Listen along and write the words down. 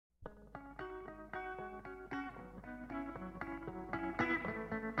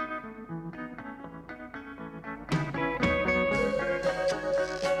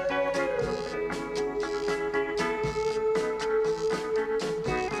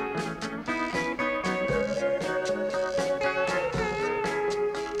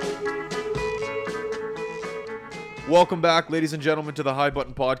Welcome back, ladies and gentlemen, to the High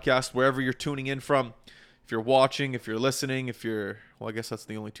Button Podcast, wherever you're tuning in from. If you're watching, if you're listening, well, I guess that's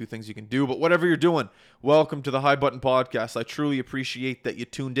the only two things you can do, but whatever you're doing, welcome to the High Button Podcast. I truly appreciate that you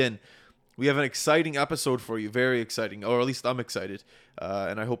tuned in. We have an exciting episode for you, very exciting, or at least I'm excited,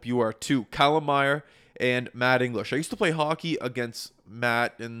 and I hope you are too. Callum Mayer and Matt English. I used to play hockey against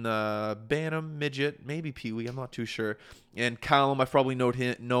Matt in the Bantam, Midget, maybe Pee Wee, I'm not too sure. And Callum, I've probably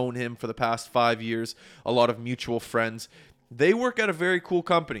known him for the past 5 years, a lot of mutual friends. They work at a very cool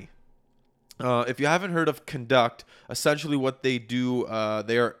company. If you haven't heard of Kinduct, essentially what they do,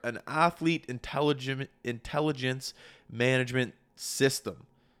 they are an athlete intelligence management system.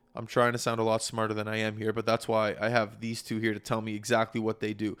 I'm trying to sound a lot smarter than I am here, but that's why I have these two here to tell me exactly what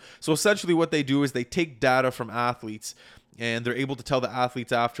they do. So essentially what they do is they take data from athletes and they're able to tell the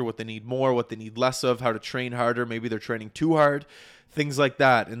athletes after what they need more, what they need less of, how to train harder. Maybe they're training too hard, things like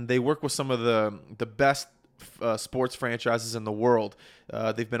that. And they work with some of the best sports franchises in the world.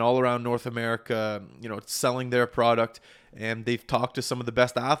 They've been all around North America, selling their product, and they've talked to some of the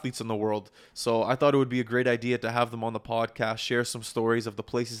best athletes in the world. So I thought it would be a great idea to have them on the podcast, share some stories of the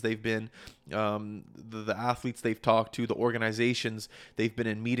places they've been, the athletes they've talked to, the organizations they've been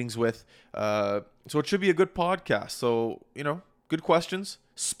in meetings with. So it should be a good podcast. So, good questions,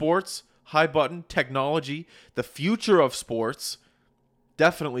 sports, high button, technology, the future of sports,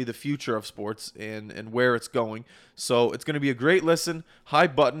 definitely the future of sports and where it's going. So it's going to be a great listen. High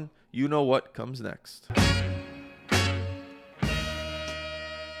button. You know what comes next.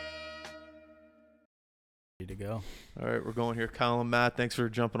 Ready to go. All right, we're going here. Callum, Matt, thanks for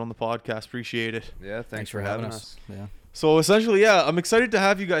jumping on the podcast. Appreciate it. Yeah, thanks for having us. Yeah. So essentially, I'm excited to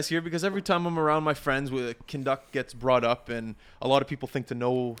have you guys here because every time I'm around my friends, Kinduct gets brought up, and a lot of people think to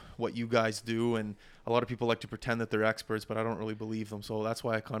know what you guys do, and a lot of people like to pretend that they're experts, but I don't really believe them. So that's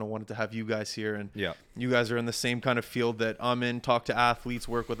why I kind of wanted to have you guys here, and you guys are in the same kind of field that I'm in, talk to athletes,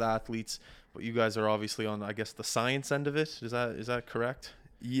 work with athletes, but you guys are obviously on, I guess, the science end of it. Is that correct?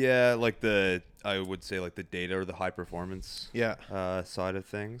 Yeah, I would say the data or the high performance side of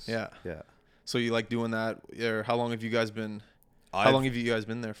things. Yeah. Yeah. So you like doing that, or how long have you guys been? How long have you guys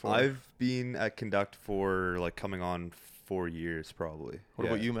been there for? I've been at Kinduct for coming on 4 years probably. What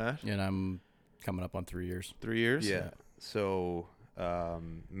about you, Matt? And I'm coming up on 3 years. 3 years? Yeah. So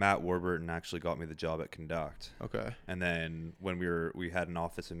Matt Warburton actually got me the job at Kinduct. Okay. And then when we had an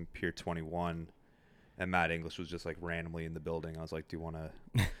office in Pier 21, and Matt English was just randomly in the building, I was like, do you want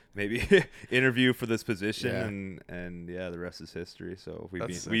to maybe interview for this position? Yeah. And the rest is history. So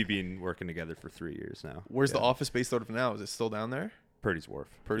we've been working together for 3 years now. Where's the office based out of now? Is it still down there? Purdy's Wharf.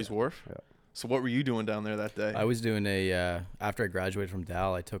 Wharf? Yeah. So what were you doing down there that day? I was doing after I graduated from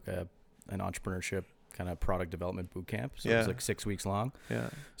Dal, I took an entrepreneurship kind of product development boot camp. So it was 6 weeks long. Yeah.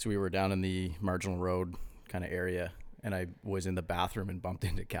 So we were down in the Marginal Road kind of area, and I was in the bathroom and bumped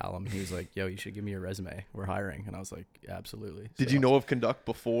into Callum. He was like, yo, you should give me your resume. We're hiring. And I was like, yeah, absolutely. Did you know of Kinduct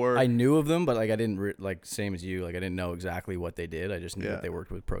before? I knew of them, but I didn't, same as you, I didn't know exactly what they did. I just knew that they worked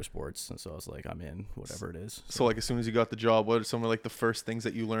with pro sports. And so I was like, I'm in, whatever it is. So as soon as you got the job, what are some of the first things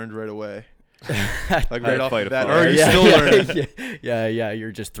that you learned right away? Right off the bat? Or are you still learning? Yeah.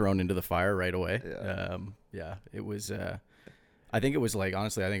 You're just thrown into the fire right away. Yeah. It was, I think it was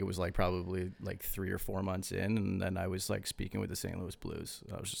honestly, probably 3 or 4 months in, and then I was speaking with the St. Louis Blues.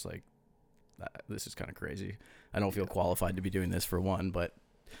 I was just like, this is kind of crazy. I don't feel qualified to be doing this for one, but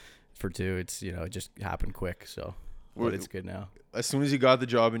for two, it's, it just happened quick. So, but it's good now. As soon as you got the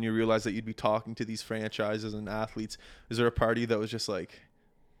job and you realized that you'd be talking to these franchises and athletes, is there a party that was just a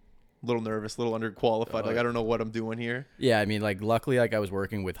little nervous, a little underqualified? I don't know what I'm doing here. Yeah. I mean, luckily, I was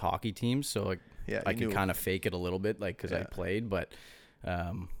working with hockey teams. So I could kind of fake it a little bit, because I played, but,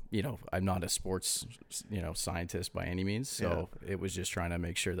 I'm not a sports, scientist by any means. So it was just trying to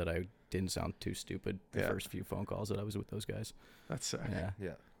make sure that I didn't sound too stupid the first few phone calls that I was with those guys. That's sick.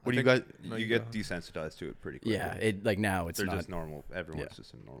 Yeah. What do you guys? You get desensitized to it pretty quickly. Yeah. Now it's They're not just normal. Everyone's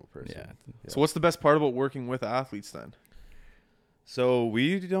just a normal person. Yeah. So what's the best part about working with athletes then? So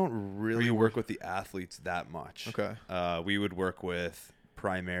we don't really work with the athletes that much. Okay. We would work with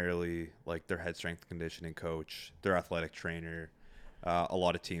primarily their head strength conditioning coach, their athletic trainer. A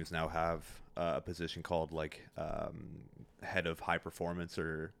lot of teams now have a position called head of high performance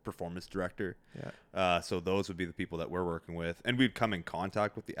or performance director. Yeah. So those would be the people that we're working with, and we'd come in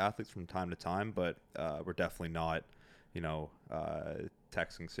contact with the athletes from time to time, but we're definitely not,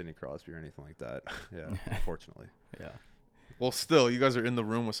 texting Sidney Crosby or anything like that. Yeah, unfortunately. Yeah. Well, still, you guys are in the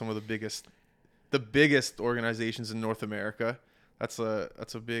room with some of the biggest organizations in North America. That's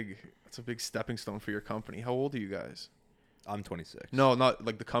a big stepping stone for your company. How old are you guys? I'm 26. No, not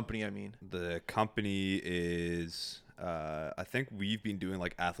like the company. I mean, The company is, I think we've been doing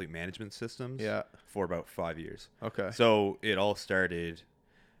like athlete management systems yeah. for about 5 years. Okay. So it all started,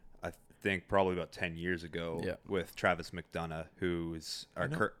 I think, probably about 10 years ago Yeah. with Travis McDonough, who's I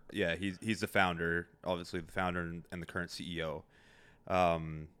know. he's the founder, obviously the founder and the current CEO.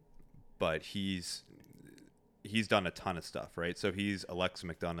 But he's done a ton of stuff, right? So he's Alexa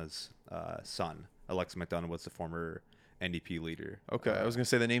McDonough's son. Alexa McDonough was the former NDP leader. Okay. I was gonna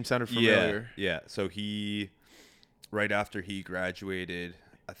say the name sounded familiar. Yeah. So right after he graduated,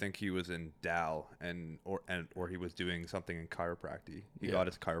 I think he was in Dow or he was doing something in chiropractic. He got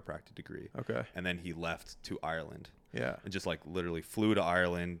his chiropractic degree. Okay. And then he left to Ireland. Yeah. And just like literally flew to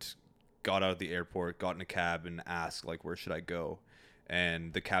Ireland, got out of the airport, got in a cab and asked like, where should I go?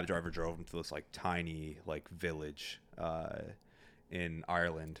 And the cab driver drove him to this like tiny like village in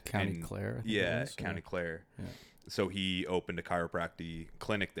Ireland. County Clare. I think it was, County Clare. Yeah. So he opened a chiropractic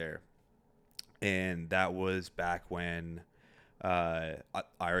clinic there. And that was back when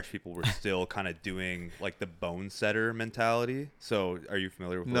Irish people were still kind of doing like the bone setter mentality. So are you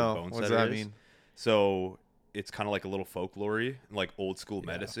familiar with what a bone what does setter that is? mean? So it's kind of like a little folklore-y, like old school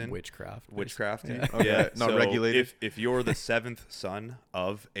medicine. Witchcraft. Yeah. Okay, not So regulated. If you're the seventh son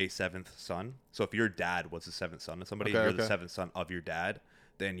of a seventh son, so if your dad was the seventh son of somebody, and you're the seventh son of your dad,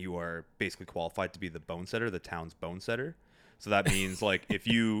 then you are basically qualified to be the bone setter, the town's bone setter. So that means like if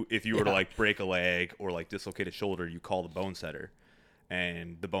you were to like break a leg or like dislocate a shoulder, you call the bone setter,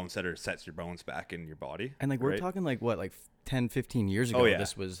 and the bone setter sets your bones back in your body. And like we're right? talking like what, like 10, 15 years ago,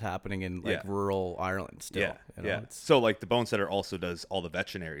 this was happening in like rural Ireland still. Yeah, you know? yeah. So like the bone setter also does all the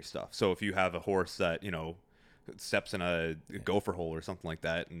veterinary stuff. So if you have a horse that, you know, steps in a gopher hole or something like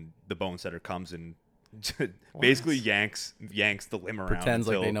that, and the bone setter comes and basically yanks the limb around, pretends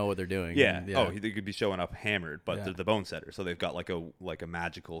like they know what they're doing. Yeah. And, Oh, they could be showing up hammered, but Yeah. they're the bone setter, so they've got like a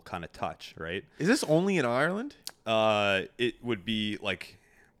magical kind of touch, right? Is this only in Ireland? It would be like,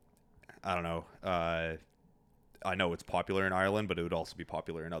 I don't know. I know it's popular in Ireland, but it would also be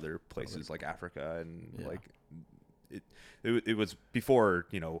popular in other places like Africa and like it was before,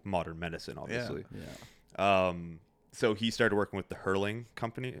 you know, modern medicine, obviously. Yeah. So he started working with the hurling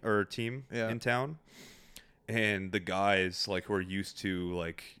company or team in town, and the guys like who are used to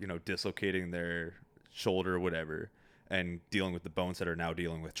like, you know, dislocating their shoulder or whatever and dealing with the bones that are now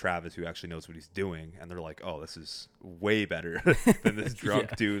dealing with Travis, who actually knows what he's doing, and they're like, oh, this is way better than this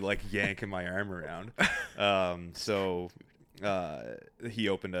drunk dude like yanking my arm around. So he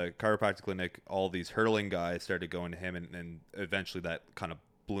opened a chiropractic clinic. All these hurling guys started going to him, and eventually that kind of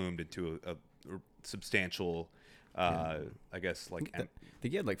bloomed into a substantial I guess like I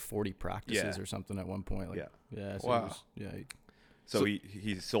think he had like 40 practices or something at one point. Like, so wow. So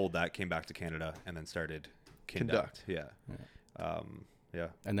he sold that, came back to Canada, and then started Kinduct. Yeah.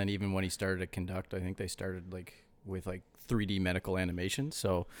 And then even when he started at Kinduct, I think they started like with like 3D medical animation.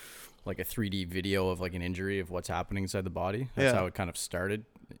 So like a 3D video of like an injury of what's happening inside the body. That's how it kind of started.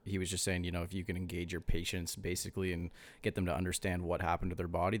 He was just saying, you know, if you can engage your patients basically and get them to understand what happened to their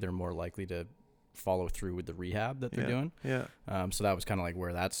body, they're more likely to follow through with the rehab that they're doing. Yeah. So that was kind of like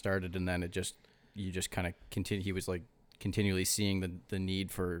where that started. And then you just kind of continue. He was like continually seeing the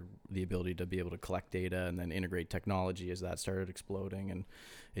need for the ability to be able to collect data and then integrate technology as that started exploding. And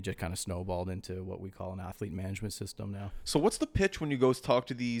it just kind of snowballed into what we call an athlete management system now. So what's the pitch when you go talk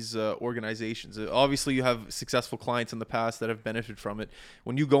to these organizations? Obviously, you have successful clients in the past that have benefited from it.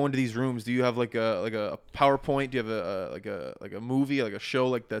 When you go into these rooms, do you have like a PowerPoint? Do you have like a movie, like a show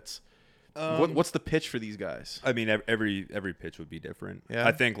like that's what's the pitch for these guys? I mean, every pitch would be different. Yeah.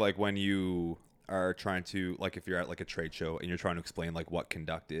 I think like when you are trying to, like, if you're at like a trade show and you're trying to explain like what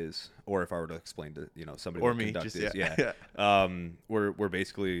Kinduct is, or if I were to explain to, you know, somebody or what me, Kinduct just, is, we're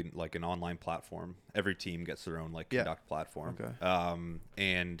basically like an online platform. Every team gets their own like Kinduct platform. Okay.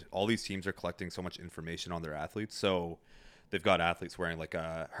 And all these teams are collecting so much information on their athletes. So they've got athletes wearing like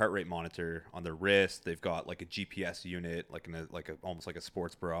a heart rate monitor on their wrist. They've got like a GPS unit, like almost like a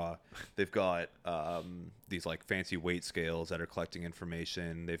sports bra. They've got these like fancy weight scales that are collecting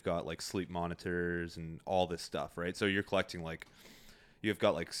information. They've got like sleep monitors and all this stuff, right? So you're collecting you've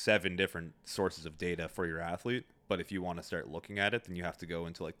got like 7 different sources of data for your athlete. But if you want to start looking at it, then you have to go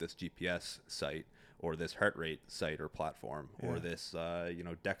into like this GPS site or this heart rate site or platform or this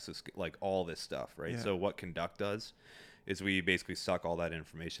DEXA, like all this stuff, right? So what Kinduct does is we basically suck all that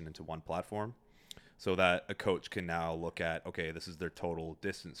information into one platform. so that a coach can now look at, okay, this is their total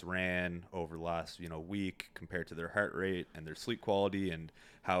distance ran over the last, week compared to their heart rate and their sleep quality, and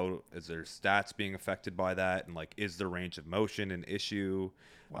how is their stats being affected by that, and like, is their range of motion an issue?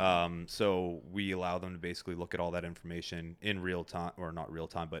 Wow. So we allow them to basically look at all that information in real time, or not real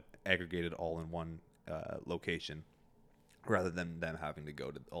time, but aggregated all in one location, rather than them having to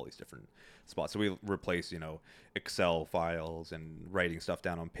go to all these different spots. So we replace, Excel files and writing stuff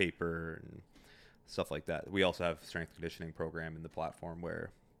down on paper and stuff like that. We also have strength conditioning program in the platform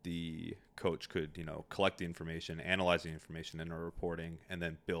where the coach could, collect the information, analyze the information in a reporting, and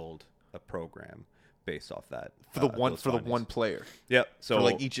then build a program based off that For the one player. Yep. So for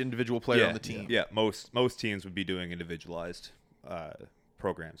like each individual player on the team. Yeah. Most teams would be doing individualized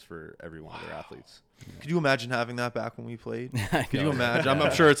programs for every one of their athletes. Could you imagine having that back when we played? Could you imagine?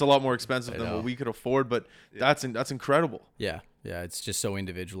 I'm sure it's a lot more expensive than what we could afford, but that's incredible. Yeah, it's just so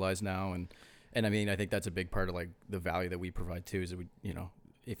individualized now, and I mean, I think that's a big part of like the value that we provide too. Is that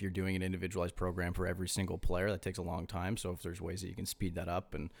if you're doing an individualized program for every single player, that takes a long time. So if there's ways that you can speed that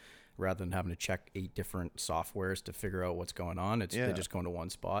up, and rather than having to check 8 different softwares to figure out what's going on, they just go into one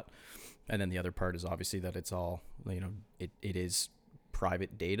spot. And then the other part is obviously that it's all, it is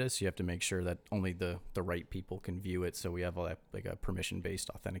private data, so you have to make sure that only the right people can view it. So we have like a permission-based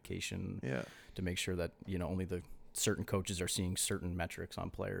authentication to make sure that only the certain coaches are seeing certain metrics on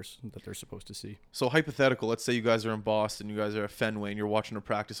players that they're supposed to see. So hypothetical, let's say you guys are in Boston, you guys are at Fenway, and you're watching a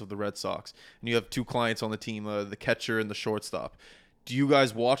practice of the Red Sox, and you have 2 clients on the team, the catcher and the shortstop. Do you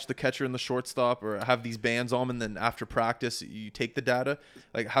guys watch the catcher and the shortstop, or have these bands on, and then after practice you take the data?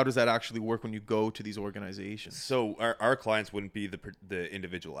 Like, how does that actually work when you go to these organizations? So our clients wouldn't be the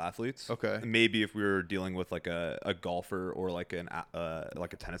individual athletes. Okay. Maybe if we were dealing with like a golfer or like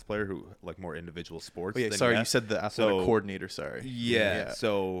a tennis player who like more individual sports. Oh, yeah, sorry, you said the athletic coordinator. Sorry. Yeah.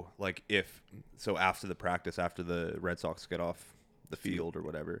 So like after the practice, after the Red Sox get off the field or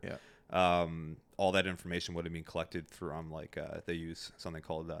whatever. Yeah. All that information would have been collected from they use something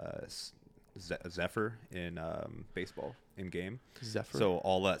called Zephyr in baseball in game. Zephyr. So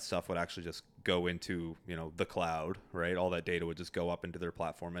all that stuff would actually just go into the cloud, right? All that data would just go up into their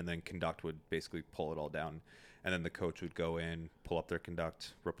platform, and then Kinduct would basically pull it all down, and then the coach would go in, pull up their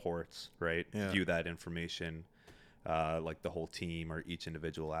Kinduct reports, right? Yeah. View that information, like the whole team or each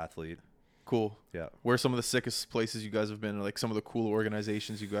individual athlete. Cool. Yeah. Where are some of the sickest places you guys have been, or like some of the cool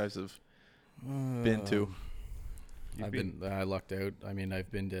organizations you guys have been to? I lucked out. I mean,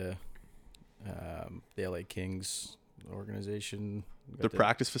 I've been to the LA Kings organization. Their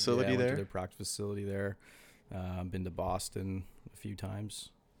practice facility there? Their practice facility there. Been to Boston a few times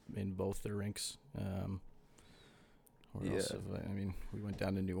in both their rinks. Where else I mean, we went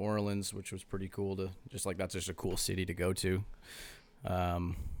down to New Orleans, which was pretty cool to that's just a cool city to go to.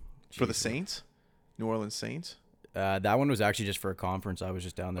 For the Saints? New Orleans Saints? That one was actually just for a conference. I was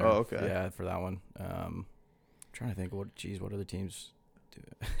just down there. Oh, okay. Yeah, for that one. Trying to think what other teams do.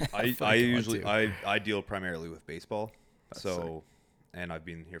 I deal primarily with baseball. That's so sick. And I've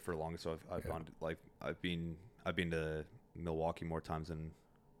been here for longer, so I've gone to, I've been to Milwaukee more times than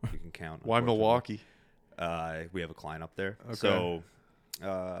you can count. Why Milwaukee? We have a client up there. Okay. So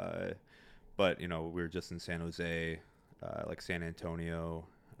but we were just in San Jose, like San Antonio,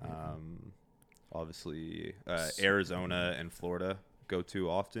 obviously Arizona and Florida go to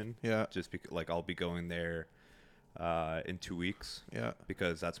often. Yeah. Just because I'll be going there in 2 weeks. Yeah.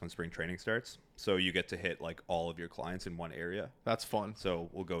 Because that's when spring training starts. So you get to hit all of your clients in one area. That's fun. So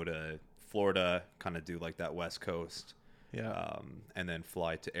we'll go to Florida, kind of do that West Coast. Yeah. And then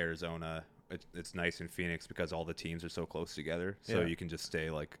fly to Arizona. It's nice in Phoenix because all the teams are so close together. So you can just stay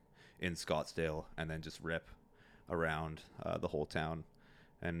in Scottsdale and then just rip around the whole town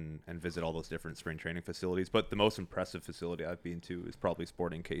and visit all those different spring training facilities. But the most impressive facility I've been to is probably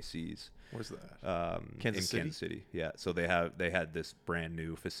Sporting KC's. Where's that? Kansas City? Kansas City. Yeah. So they had this brand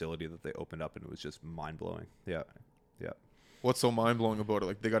new facility that they opened up, and it was just mind blowing. Yeah. Yeah. What's so mind blowing about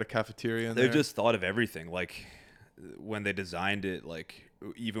it? They got a cafeteria in there? They've just thought of everything. When they designed it,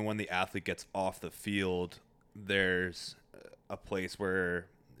 even when the athlete gets off the field, there's a place where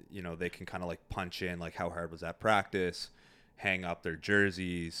they can kind of punch in how hard was that practice, hang up their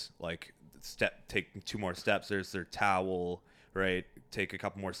jerseys, take 2 more steps, there's their towel, right? Take a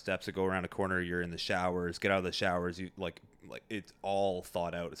couple more steps to go around a corner, you're in the showers, get out of the showers, you it's all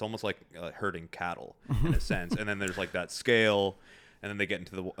thought out. It's almost like herding cattle in a sense. And then there's that scale, and then they get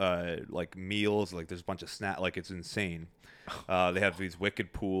into the meals, there's a bunch of snack, it's insane. They have these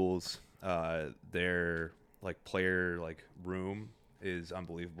wicked pools. Their player room is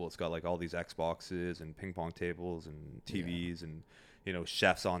unbelievable. It's got all these Xboxes and ping pong tables and TVs and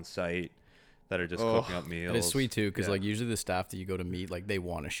chefs on site. that are just cooking up meals. And it's sweet too, because Yeah. like usually the staff that you go to meet, like they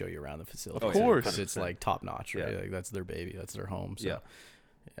want to show you around the facility. Of course. because it's like top notch, right? Yeah. Like that's their baby, that's their home. So,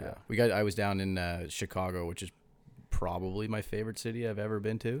 Yeah. I was down in Chicago, which is probably my favorite city I've ever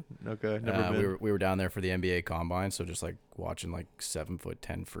been to. Okay, never been. We were down there for the NBA Combine, so just like watching like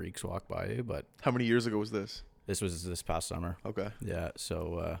 7'10" freaks walk by you. But How many years ago was this? this was this past summer. Okay. Yeah,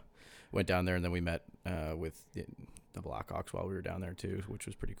 so went down there and then we met with the Blackhawks while we were down there too, which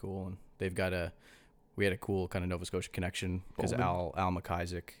was pretty cool. And we had a cool kind of Nova Scotia connection because Al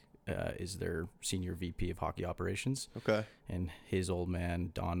McIsaac is their senior VP of hockey operations. Okay. And his old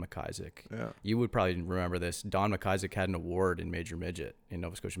man, Don McIsaac. Yeah. You would probably remember this. Don McIsaac had an award in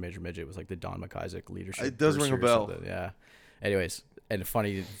Nova Scotia Major Midget. It was like the Don McIsaac Leadership. It does ring a Bursar or bell. something. Yeah. Anyways, and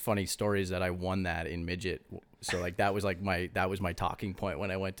funny story is that I won that in midget. So like that was my talking point when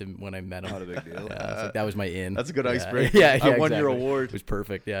I met him. Not a big deal. Yeah, it's like that was my in. That's a good Yeah. icebreaker. Yeah, I won your exactly. award. It was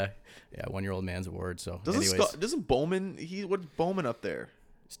perfect. Yeah, 1-year-old man's award. So Doesn't Bowman? What's Bowman up there?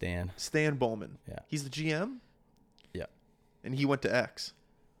 Stan Bowman. Yeah. He's the GM. Yeah. And he went to X.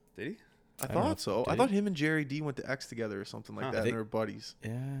 Did he? I don't know. thought so. Did I he? thought him and Jerry D went to X together or something like Huh. that. I And think- they were buddies.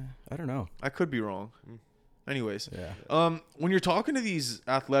 Yeah, I don't know. I could be wrong. Anyways, Yeah. when you're talking to these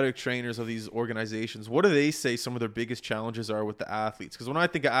athletic trainers of these organizations, what do they say some of their biggest challenges are with the athletes? Because when I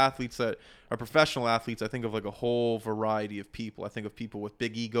think of athletes that are professional athletes, I think of like a whole variety of people. I think of people with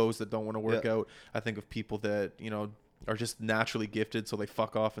big egos that don't want to work out. I think of people that, are just naturally gifted, so they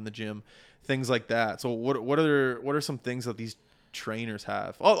fuck off in the gym, things like that. So what are some things that these trainers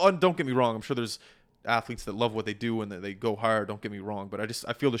have? Oh, don't get me wrong. I'm sure there's athletes that love what they do and that they go hard. Don't get me wrong, but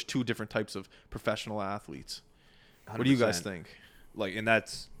I feel there's two different types of professional athletes. What do you guys 100%. think? Like, and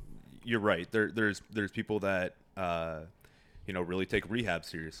you're right. There's people that really take rehab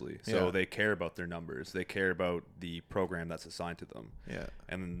seriously. So Yeah. they care about their numbers. They care about the program that's assigned to them. Yeah.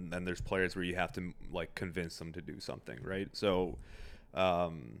 And then there's players where you have to like convince them to do something, right? So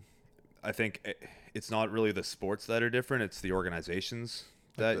I think it's not really the sports that are different. It's the organizations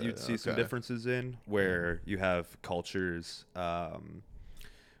that you'd see some differences in, where you have cultures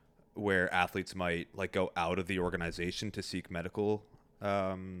where athletes might like go out of the organization to seek medical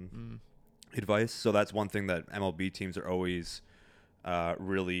advice. So that's one thing that MLB teams are always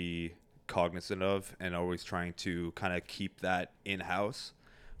really cognizant of, and always trying to kind of keep that in-house,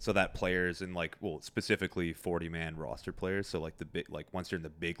 so that players in specifically 40-man roster players, so like once you're in the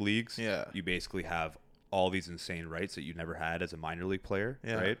big leagues, you basically have all these insane rights that you never had as a minor league player,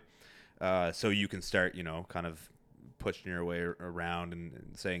 right? So you can start kind of pushing your way around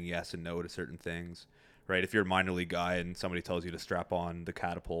and saying yes and no to certain things, right? If you're a minor league guy and somebody tells you to strap on the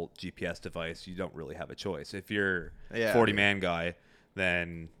Catapult GPS device, you don't really have a choice. If you're 40-man guy,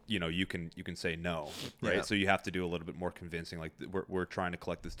 then you can say no, right? Yeah. So you have to do a little bit more convincing. Like we're trying to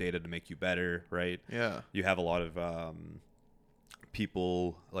collect this data to make you better, right? Yeah. You have a lot of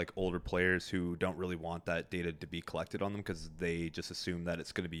people, like older players, who don't really want that data to be collected on them because they just assume that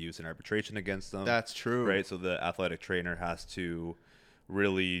it's going to be used in arbitration against them. That's true. Right? So the athletic trainer has to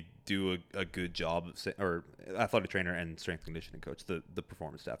really do a good job or athletic trainer and strength conditioning coach, the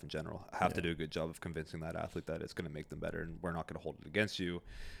performance staff in general, have to do a good job of convincing that athlete that it's going to make them better, and we're not going to hold it against you.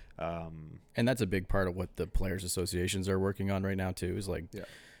 And that's a big part of what the players associations are working on right now too, is like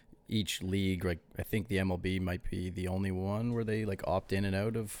each league, like I think the MLB might be the only one where they like opt in and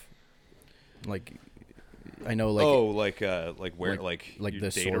out of, like, I know like where like your the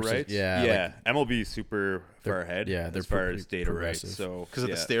data sources, rights. yeah, MLB is super far ahead. they're as far as pretty data rights. progressive. So Because of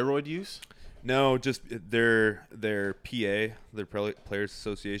the steroid use? No, just their PA, their Players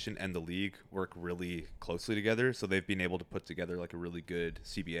Association, and the league work really closely together. So they've been able to put together like a really good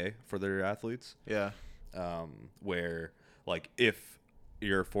CBA for their athletes. Yeah. Where like if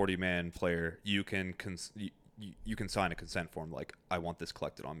you're a 40-man player, you can you can sign a consent form like, I want this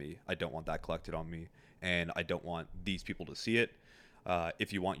collected on me, I don't want that collected on me, and I don't want these people to see it.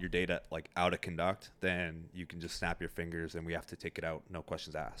 If you want your data like out of Kinduct, then you can just snap your fingers and we have to take it out, no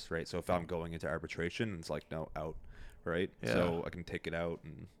questions asked, right? So if I'm going into arbitration, it's like, no, out, right? Yeah. So I can take it out,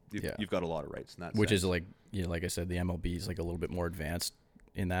 and you've got a lot of rights in that which sense. is like, like I said, the MLB is like a little bit more advanced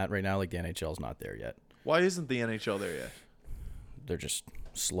in that right now. Like the NHL's not there yet. Why isn't the NHL there yet? They're just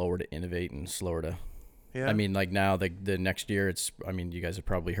slower to innovate and slower to. Yeah. I mean, like now the next year, you guys have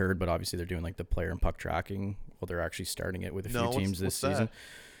probably heard, but obviously they're doing like the player and puck tracking. Well, they're actually starting it with a few teams this season.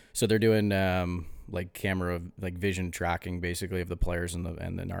 So they're doing like camera, like vision tracking basically of the players and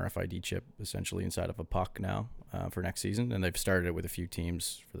an RFID chip essentially inside of a puck now for next season, and they've started it with a few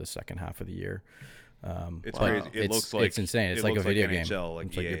teams for the second half of the year. It's Wow. crazy. It looks like it's insane. It's it like a looks video NHL, game. like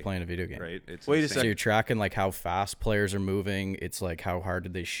It's like EA, you're playing a video game, right? It's Wait a insane. So you're tracking like how fast players are moving. It's like how hard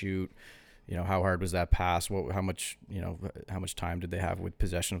did they shoot. how hard was that pass? How much time did they have with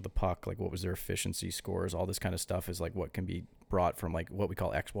possession of the puck? Like, what was their efficiency scores? All this kind of stuff is like what can be brought from like what we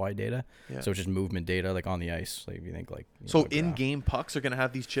call XY data. Yeah. So it's just movement data, like on the ice. Like if you think like so in-game pucks are going to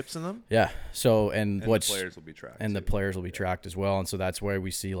have these chips in them. Yeah. So and the players will be tracked. And the players will be tracked as well. And so that's where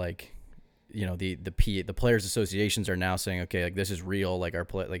we see like, the players associations are now saying, okay, like this is real. Like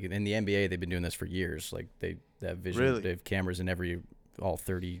like in the NBA, they've been doing this for years. Like they have vision. Really? They have cameras in all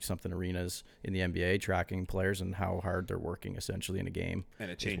 30 something arenas in the NBA tracking players and how hard they're working essentially in a game. And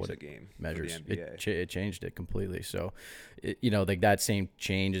it changed the game. Measures. For the NBA. It changed it completely. So, like that same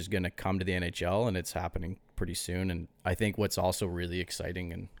change is going to come to the NHL, and it's happening pretty soon. And I think what's also really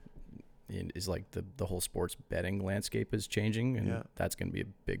exciting and is like the whole sports betting landscape is changing, and that's going to be a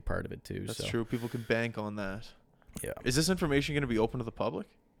big part of it too. That's true. People can bank on that. Yeah. Is this information going to be open to the public?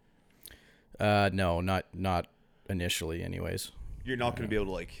 No, not initially anyways. You're not going to be able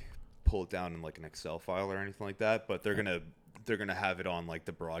to like pull it down in like an Excel file or anything like that, but they're gonna have it on like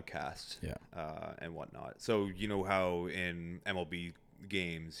the broadcast, and whatnot. So how in MLB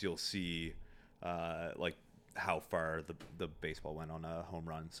games you'll see like how far the baseball went on a home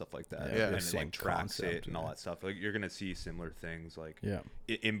run, stuff like that, and it like tracks it and all that stuff. Like you're gonna see similar things like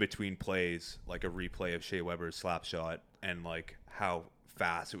in between plays, like a replay of Shea Weber's slap shot and like how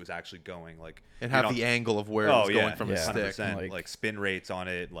fast it was actually going, like and have the angle of where it was going from a stick, like spin rates on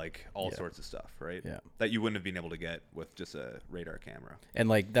it, like all sorts of stuff, right? That you wouldn't have been able to get with just a radar camera. And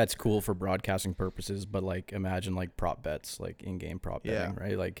like that's cool for broadcasting purposes, but like imagine like prop bets, like in-game prop betting,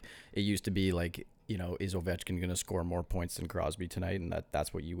 right? Like it used to be like, is Ovechkin going to score more points than Crosby tonight? And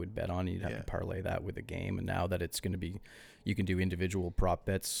that's what you would bet on. You'd have to parlay that with a game. And now that it's going to be, you can do individual prop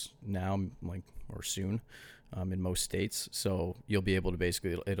bets now, like, or soon, in most states. So you'll be able to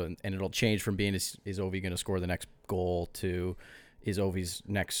basically, it'll change from being, is Ovi going to score the next goal to, is Ovi's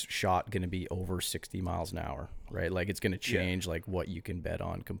next shot going to be over 60 miles an hour, right? Like it's going to change like what you can bet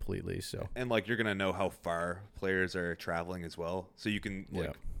on completely. So, and like, you're going to know how far players are traveling as well. So you can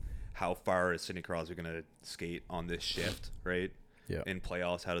like, how far is Sidney Crosby going to skate on this shift, right? Yeah. In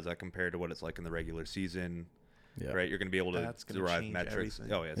playoffs, how does that compare to what it's like in the regular season? Yeah. Right? You're going to be able to derive metrics.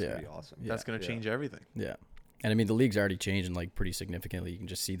 Everything. Oh, yeah, it's going to be awesome. Yeah. That's going to change everything. Yeah. And I mean, the league's already changing like pretty significantly. You can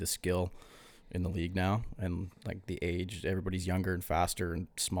just see the skill in the league now, and like the age, everybody's younger and faster and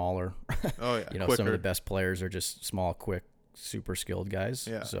smaller. Oh, yeah. Some of the best players are just small, quick, super skilled guys.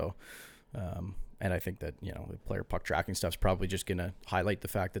 Yeah. So, and I think that, the player puck tracking stuff is probably just going to highlight the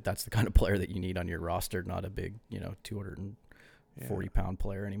fact that that's the kind of player that you need on your roster, not a big, 240-pound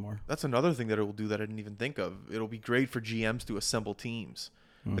player anymore. That's another thing that it will do that I didn't even think of. It'll be great for GMs to assemble teams.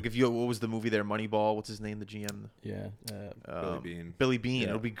 Like if what was the movie there, Moneyball? What's his name, the GM? Yeah. Billy Bean. Billy Bean. Yeah.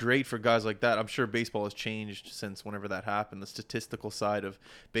 It'll be great for guys like that. I'm sure baseball has changed since whenever that happened, the statistical side of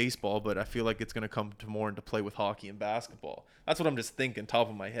baseball, but I feel like it's going to come to more into play with hockey and basketball. That's what I'm just thinking, top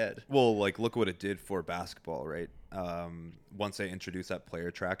of my head. Well, like look what it did for basketball, right? Once they introduced that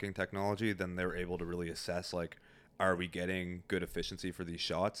player tracking technology, then they were able to really assess, like, are we getting good efficiency for these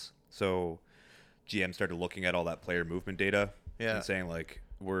shots? So GM started looking at all that player movement data and saying, like,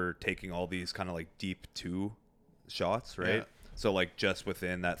 we're taking all these kind of like deep two shots, right? Yeah. So like just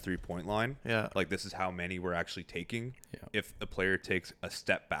within that 3-point line, like this is how many we're actually taking. Yeah. If a player takes a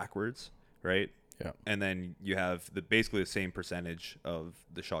step backwards, right? Yeah. And then you have basically the same percentage of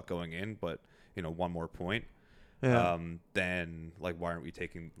the shot going in, but one more point. Yeah. Then like why aren't we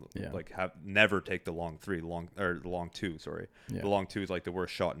taking never take the long two, sorry. Yeah. The long two is like the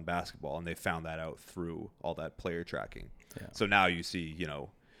worst shot in basketball, and they found that out through all that player tracking. Yeah. So now you see,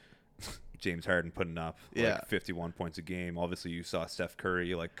 James Harden putting up like 51 points a game. Obviously, you saw Steph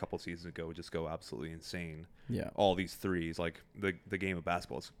Curry like a couple seasons ago just go absolutely insane. Yeah. All these threes, like the game of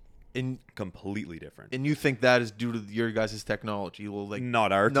basketball is completely different. And you think that is due to your guys' technology? Well, like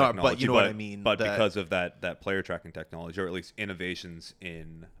not our technology, but you know what I mean. But because of that player tracking technology, or at least innovations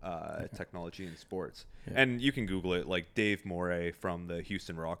in technology in sports. Yeah. And you can Google it. Like Dave Morey from the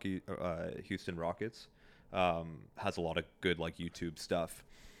Houston Rockets has a lot of good like YouTube stuff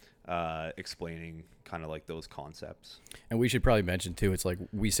explaining kind of like those concepts. And we should probably mention too, it's like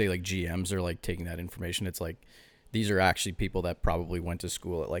we say like GMs are like taking that information. It's like these are actually people that probably went to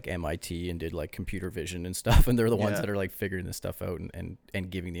school at like MIT and did like computer vision and stuff, and they're the ones that are like figuring this stuff out and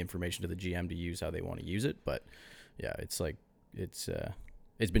giving the information to the GM to use how they want to use it. But yeah, it's like it's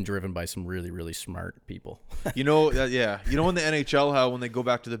been driven by some really, really smart people. In the NHL, how when they go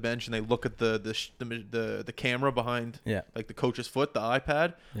back to the bench and they look at the camera behind like the coach's foot, the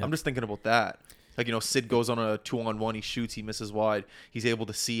iPad. Yeah. I'm just thinking about that. Like, Sid goes on a 2-on-1, he shoots, he misses wide. He's able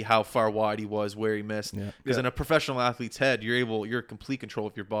to see how far wide he was, where he missed. Because in a professional athlete's head, you're in complete control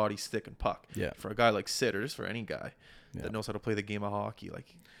of your body, stick, and puck. Yeah. For a guy like Sid, or just for any guy that knows how to play the game of hockey,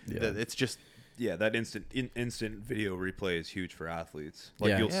 it's just... Yeah, that instant video replay is huge for athletes.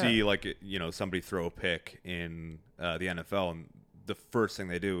 Like you'll see, somebody throw a pick in the NFL, and the first thing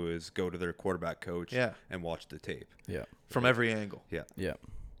they do is go to their quarterback coach and watch the tape. Yeah, from every angle. Yeah,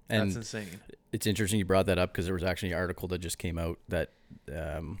 and that's insane. It's interesting you brought that up because there was actually an article that just came out that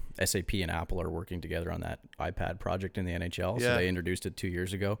SAP and Apple are working together on that iPad project in the NHL. So they introduced it 2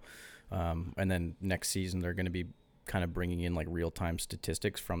 years ago, and then next season they're going to be kind of bringing in like real-time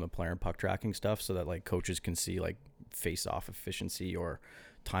statistics from the player and puck tracking stuff so that like coaches can see like face-off efficiency or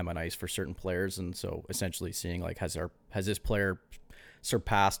time on ice for certain players. And so essentially seeing like has this player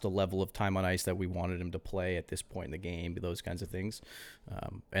surpassed the level of time on ice that we wanted him to play at this point in the game, those kinds of things.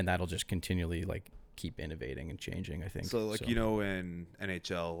 And that'll just continually like keep innovating and changing, I think. So in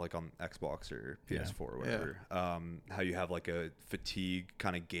NHL, like on Xbox or PS4 or whatever, how you have like a fatigue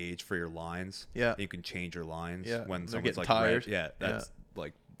kind of gauge for your lines. Yeah. You can change your lines when they're someone's like tired. That's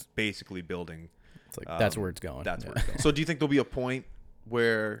like basically building. It's like that's where it's going. That's where it's going. So do you think there'll be a point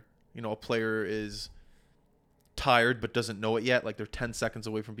where, a player is tired but doesn't know it yet, like they're 10 seconds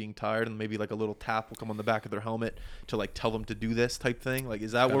away from being tired, and maybe like a little tap will come on the back of their helmet to like tell them to do this type thing? Like,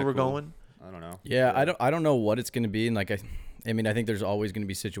 is that where we're going? I don't know. Yeah, I don't know what it's going to be, and like I mean I think there's always going to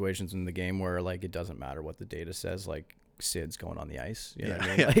be situations in the game where like it doesn't matter what the data says, like Sid's going on the ice. You know what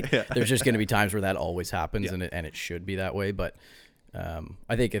I mean? Like, there's just going to be times where that always happens, and it should be that way. But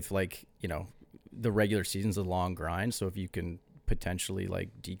I think if like the regular season's a long grind, so if you can potentially like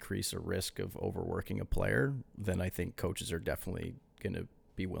decrease a risk of overworking a player, then I think coaches are definitely going to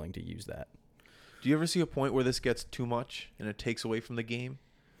be willing to use that. Do you ever see a point where this gets too much and it takes away from the game?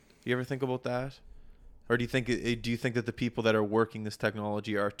 You ever think about that? Or do you think that the people that are working this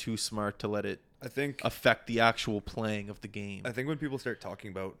technology are too smart to let it affect the actual playing of the game? I think when people start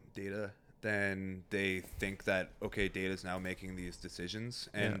talking about data, then they think that, okay, data is now making these decisions,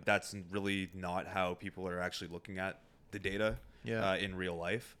 and that's really not how people are actually looking at the data in real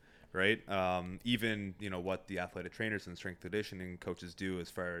life, right? Even, what the athletic trainers and strength conditioning coaches do as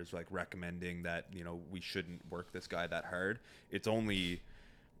far as like recommending that, we shouldn't work this guy that hard. It's only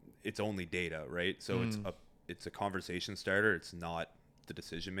data, right? So it's a conversation starter. It's not the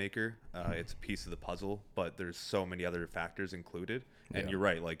decision maker. It's a piece of the puzzle, but there's so many other factors included. And you're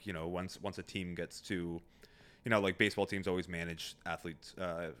right. Like, once a team gets to, like baseball teams always manage athletes,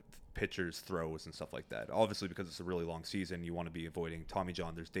 pitchers, throws and stuff like that. Obviously, because it's a really long season, you want to be avoiding Tommy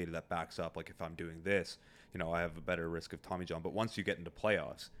John. There's data that backs up, like if I'm doing this, I have a better risk of Tommy John. But once you get into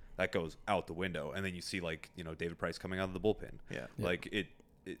playoffs, that goes out the window. And then you see like, David Price coming out of the bullpen. Like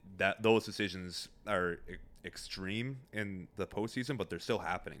that those decisions are extreme in the postseason, but they're still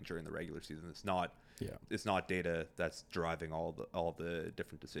happening during the regular season. It's not data that's driving all the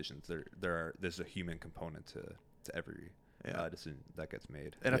different decisions. There's a human component to every decision that gets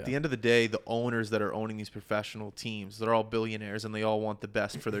made. And at the end of the day, the owners that are owning these professional teams, they're all billionaires, and they all want the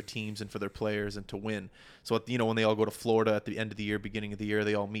best for their teams and for their players and to win. So when they all go to Florida at the end of the year, beginning of the year,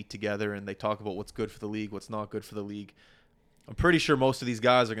 they all meet together and they talk about what's good for the league, what's not good for the league. I'm pretty sure most of these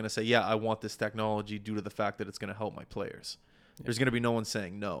guys are going to say, yeah, I want this technology due to the fact that it's going to help my players. There's going to be no one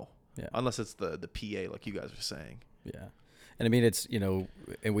saying no, unless it's the PA like you guys are saying. Yeah. And I mean, it's,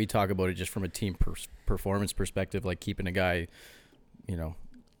 and we talk about it just from a team performance perspective, like keeping a guy,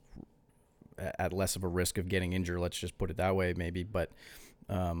 at less of a risk of getting injured. Let's just put it that way, maybe. But,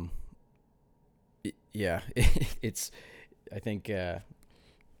 it's, I think, I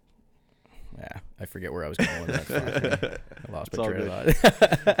forget where I was going with that. I lost my train of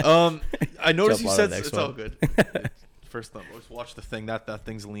thought. I noticed you said it's all good. First thumb. Let's watch the thing. That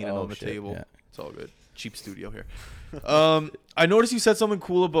thing's leaning on the table. Yeah. It's all good. Cheap studio here. I noticed you said something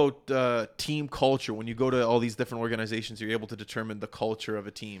cool about team culture. When you go to all these different organizations, you're able to determine the culture of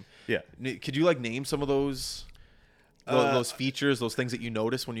a team. Yeah. Could you name some of those features, those things that you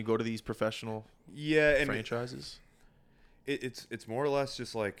notice when you go to these professional franchises? It's more or less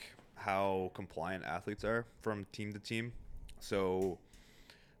just like how compliant athletes are from team to team. So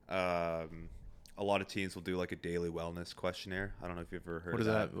a lot of teams will do like a daily wellness questionnaire. I don't know if you've ever heard of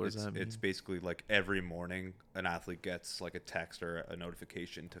that. What does that mean? It's basically like every morning an athlete gets like a text or a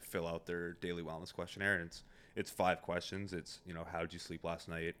notification to fill out their daily wellness questionnaire, and it's 5 questions. It's how did you sleep last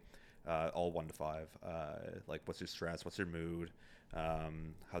night, all 1 to 5, like what's your stress, what's your mood,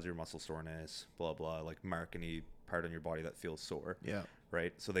 how's your muscle soreness, blah blah, like mark any part on your body that feels sore. Yeah.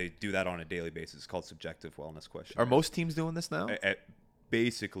 Right. So they do that on a daily basis. It's called subjective wellness questionnaire. Are most teams doing this now?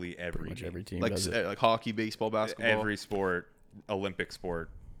 basically Pretty every much game. every team Like does it. like hockey, baseball, basketball. Every sport, Olympic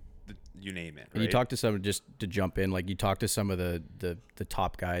sport, you name it. And you right? talk to some, just to jump in, like you talk to some of the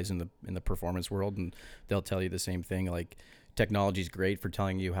top guys in the performance world, and they'll tell you the same thing. Like technology is great for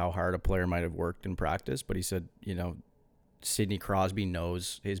telling you how hard a player might have worked in practice, but he said, Sidney Crosby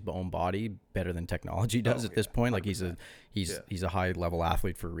knows his own body better than technology does at this point. Like he's a high level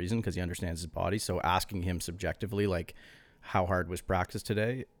athlete for a reason because he understands his body. So asking him subjectively, like how hard was practice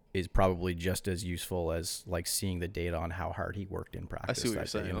today, is probably just as useful as like seeing the data on how hard he worked in practice. I see what you're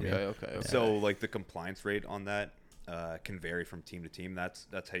that day, saying. you know what I mean? Okay. So like the compliance rate on that can vary from team to team. That's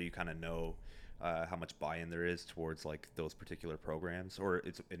how you kind of know how much buy-in there is towards like those particular programs, or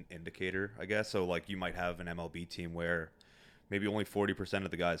it's an indicator, I guess. So like you might have an MLB team where maybe only 40% of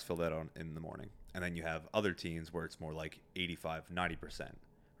the guys fill that out in the morning, and then you have other teams where it's more like 85-90%,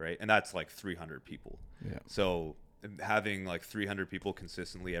 right? And that's like 300 people. Yeah. So having like 300 people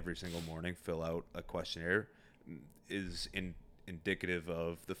consistently every single morning fill out a questionnaire is indicative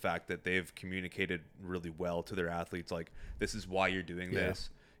of the fact that they've communicated really well to their athletes. Like, this is why you're doing this.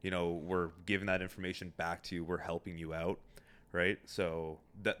 We're giving that information back to you. We're helping you out, right? So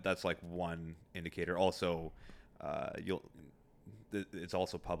that's like one indicator. Also, it's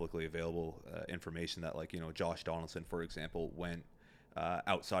also publicly available information that, like, Josh Donaldson, for example, went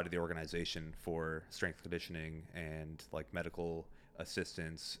outside of the organization for strength conditioning and like medical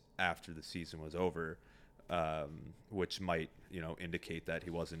assistance after the season was over, which might indicate that he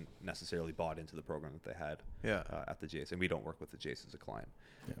wasn't necessarily bought into the program that they had at the Jays. And we don't work with the Jays as a client,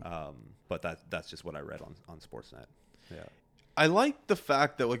 but that's just what I read on Sportsnet. Yeah, I like the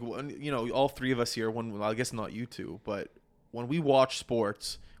fact that, like, all three of us here, well, I guess not you two, but when we watch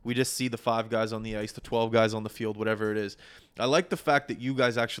sports, we just see the 5 guys on the ice, the 12 guys on the field, whatever it is. I like the fact that you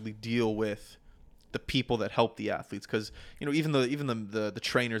guys actually deal with the people that help the athletes, because even the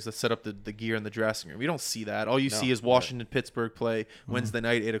trainers that set up the gear in the dressing room, you don't see that. All you see is Washington Pittsburgh play Wednesday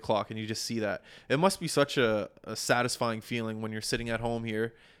night 8:00, and you just see that. It must be such a satisfying feeling when you're sitting at home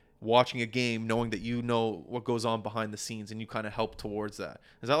here watching a game, knowing that you know what goes on behind the scenes and you kind of help towards that.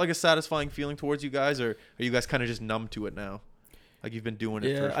 Is that like a satisfying feeling towards you guys, or are you guys kind of just numb to it now? Like you've been doing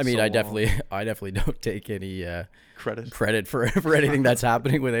it for I mean, so I long. definitely don't take any credit for anything that's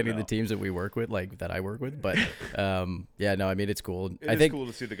happening with any of the teams that we work with, like that I work with. But I mean, it's cool. I think cool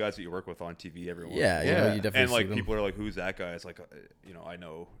to see the guys that you work with on TV every once. Yeah, you definitely and see like them. people are like, "Who's that guy?" It's like, I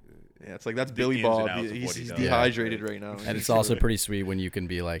know. Yeah, it's like that's the Billy ins Bob. and outs of He's what he does. dehydrated right now. And it's also pretty sweet when you can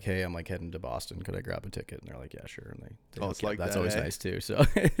be like, "Hey, I'm like heading to Boston. Could I grab a ticket?" And they're like, "Yeah, sure." And they it's like that's that, always eh? nice too. So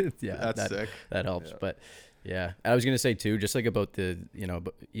That's sick. That helps. Yeah. But yeah, I was gonna say too, just like about the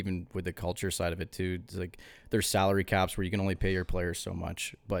but even with the culture side of it too, it's like there's salary caps where you can only pay your players so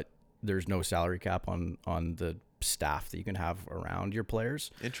much, but there's no salary cap on the staff that you can have around your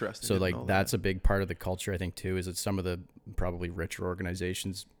players. Interesting. So Didn't like know that's that. a big part of the culture, I think too, is that some of the probably richer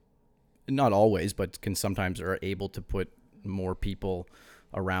organizations, not always, but can sometimes are able to put more people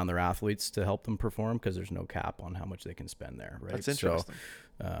around their athletes to help them perform because there's no cap on how much they can spend there, right? That's interesting.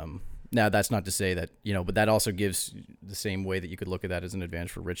 So, now that's not to say that, but that also gives the same way that you could look at that as an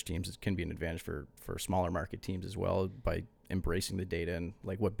advantage for rich teams. It can be an advantage for smaller market teams as well by embracing the data and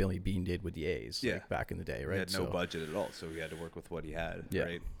like what Billy Beane did with the A's like back in the day, right? He had no budget at all, so he had to work with what he had,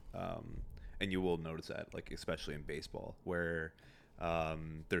 right? And you will notice that, like, especially in baseball, where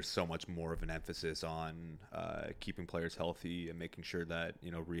there's so much more of an emphasis on keeping players healthy and making sure that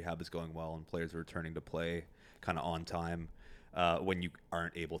rehab is going well and players are returning to play kind of on time when you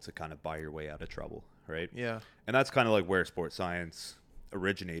aren't able to kind of buy your way out of trouble, right? Yeah. And that's kind of like where sports science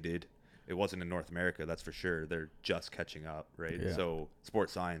originated. It wasn't in North America, that's for sure. They're just catching up, right? Yeah. So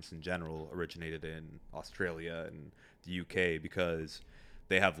sports science in general originated in Australia and the UK because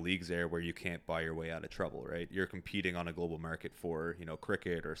they have leagues there where you can't buy your way out of trouble, right? You're competing on a global market for,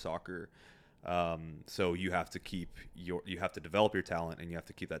 cricket or soccer. So you have to develop your talent and you have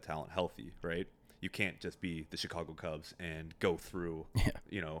to keep that talent healthy, right? You can't just be the Chicago Cubs and go through,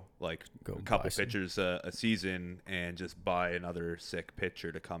 like a couple pitchers a season and just buy another sick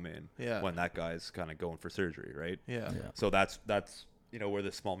pitcher to come in when that guy's kind of going for surgery, right? Yeah. So that's where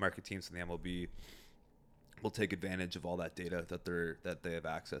the small market teams in the MLB will take advantage of all that data that they have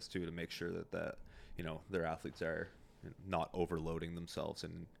access to make sure that their athletes are not overloading themselves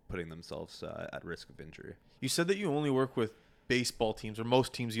and putting themselves at risk of injury. You said that you only work with baseball teams, or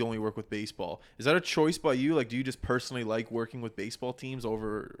most teams you only work with baseball. Is that a choice by you? Like, do you just personally like working with baseball teams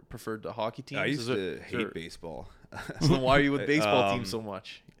over preferred to hockey teams? I used to hate baseball. So then why are you with baseball teams so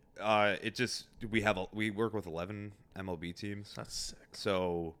much? It just we work with 11 MLB teams. That's sick.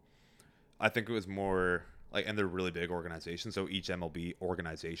 So I think it was more like, and they're really big organizations. So each MLB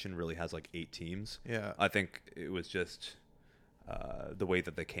organization really has like 8 teams. Yeah. I think it was just the way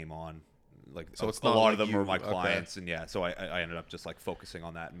that they came on. Like, So it's a not lot like of them you- were my okay. clients, and yeah, so I ended up just like focusing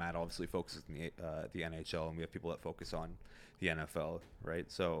on that. And Matt obviously focuses on the NHL, and we have people that focus on the NFL,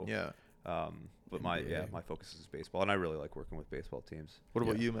 right? So Yeah. but my focus is baseball, and I really like working with baseball teams. What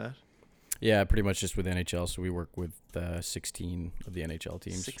about you, Matt? Yeah, pretty much just with NHL. So we work with 16 of the NHL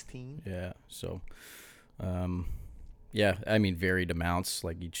teams. 16. Yeah. So, yeah, I mean, varied amounts.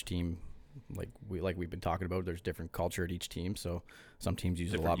 Like each team, we've been talking about, there's different culture at each team. So some teams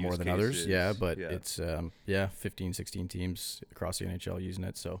use it a Different lot more use than others. cases. Yeah, but Yeah. it's 15, 16 teams across the NHL using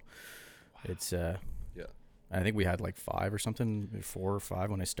it. So it's I think we had like 5 or something, 4 or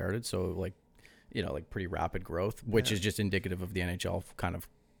 5 when I started. So like, like pretty rapid growth, which is just indicative of the NHL kind of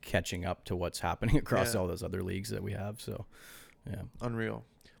catching up to what's happening across all those other leagues that we have. So yeah. Unreal.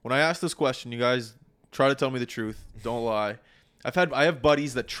 When I ask this question, you guys try to tell me the truth. Don't lie. I have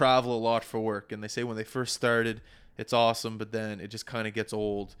buddies that travel a lot for work, and they say when they first started, it's awesome, but then it just kind of gets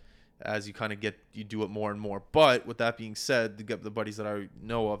old as you kind of you do it more and more. But with that being said, the buddies that I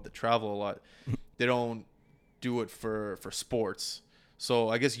know of that travel a lot, they don't do it for sports. So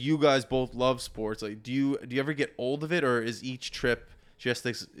I guess you guys both love sports. Like, do you ever get old of it, or is each trip just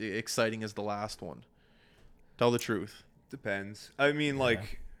as exciting as the last one? Tell the truth. Depends. I mean,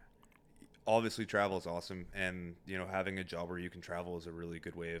 like, obviously travel is awesome, and having a job where you can travel is a really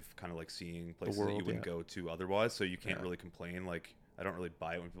good way of kind of like seeing places that you wouldn't go to otherwise. So you can't really complain. Like, I don't really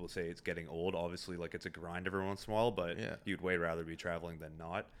buy it when people say it's getting old. Obviously, like, it's a grind every once in a while, but you'd way rather be traveling than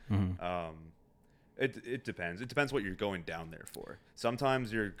not. It depends. It depends what you're going down there for.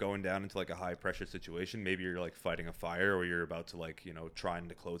 Sometimes you're going down into like a high pressure situation. Maybe you're like fighting a fire, or you're about to like, trying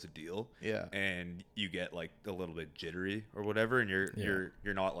to close a deal. Yeah. And you get like a little bit jittery or whatever, and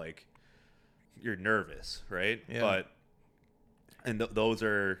you're not like, you're nervous, right? Yeah. But those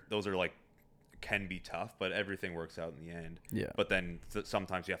are like, can be tough, but everything works out in the end. Yeah. But then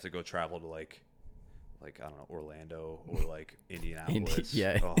sometimes you have to go travel to like I don't know, Orlando or like Indianapolis.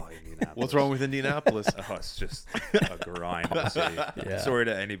 Indianapolis. What's wrong with Indianapolis? Oh, it's just a grind of a city. Yeah. Sorry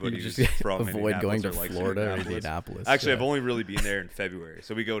to anybody You who's just from avoid going to Indianapolis or likes Florida or Indianapolis. Actually, I've only really been there in February.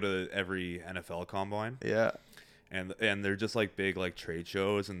 So we go to every NFL combine. Yeah. And they're just like big like trade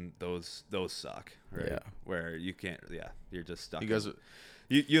shows, and those suck, right? Yeah. Where you can't, you're just stuck. You guys,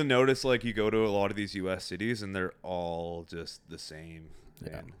 you'll notice like you go to a lot of these U.S. cities, and they're all just the same.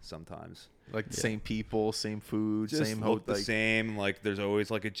 Yeah. And sometimes like the same people, same food, just same look the same. Like, there's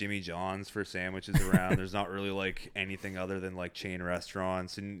always like a Jimmy John's for sandwiches around. There's not really like anything other than like chain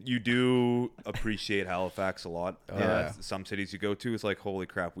restaurants, and you do appreciate Halifax a lot. Some cities you go to, it's like, holy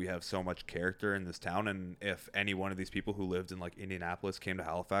crap, we have so much character in this town, and if any one of these people who lived in like Indianapolis came to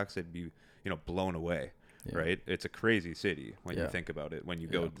Halifax, they'd be blown away. Right? It's a crazy city when you think about it. When you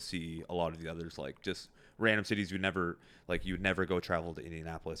go to see a lot of the others, like just random cities you'd never go travel to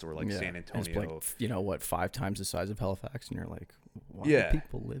Indianapolis or like San Antonio. It's like, 5 times the size of Halifax, and you're like, why do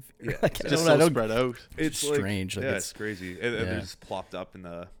people live here? Yeah, Like, just so spread out. It's like, strange. Like, it's crazy. They're just plopped up in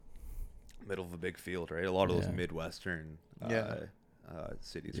the middle of a big field, right? A lot of those Midwestern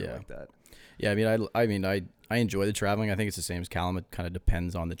cities are like that. Yeah, I mean, I enjoy the traveling. I think it's the same as Callum. It kind of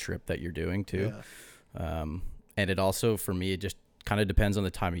depends on the trip that you're doing too. And it also, for me, it just kind of depends on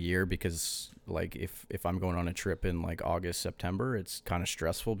the time of year, because like if I'm going on a trip in like August, September, it's kind of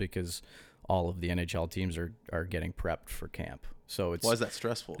stressful because all of the NHL teams are getting prepped for camp. So it's, why is that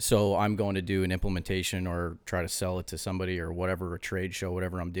stressful? So I'm going to do an implementation or try to sell it to somebody or whatever, a trade show,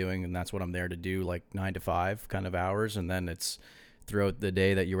 whatever I'm doing, and that's what I'm there to do, like 9 to 5 kind of hours. And then it's throughout the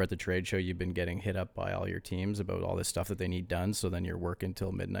day that you were at the trade show, you've been getting hit up by all your teams about all this stuff that they need done. So then you're working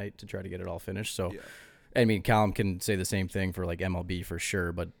till midnight to try to get it all finished. So I mean, Callum can say the same thing for like MLB for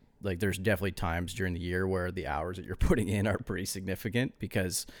sure, but like there's definitely times during the year where the hours that you're putting in are pretty significant,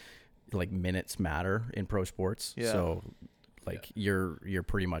 because like minutes matter in pro sports. So like you're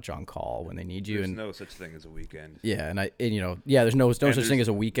pretty much on call when they need you. There's and no such thing as a weekend. There's no such thing as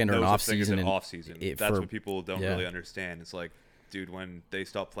a weekend or an off season. Off season. That's what people don't really understand. It's like, dude, when they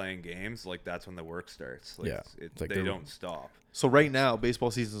stop playing games, like that's when the work starts. Like, they don't stop. So right now, baseball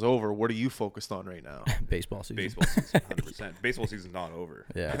season's over. What are you focused on right now? Baseball season. Baseball season, 100%. Baseball season's not over.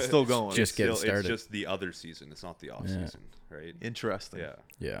 Yeah, it's still going. Just getting started. It's just the other season. It's not the off season, right? Interesting.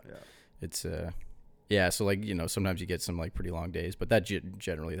 Yeah. It's so like sometimes you get some like pretty long days, but that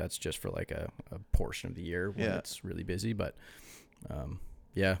generally that's just for like a portion of the year when it's really busy. But I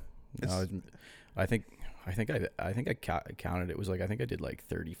think I counted. It was like, I think I did like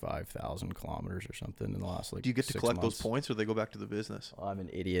 35,000 kilometers or something in the last like. Do you get to 6 collect months. those points, or they go back to the business? I'm an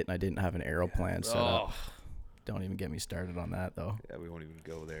idiot and I didn't have an aero plan set up. Don't even get me started on that though. Yeah, we won't even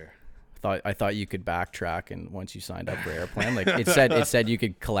go there. I thought you could backtrack, and once you signed up for Airplan, like it said you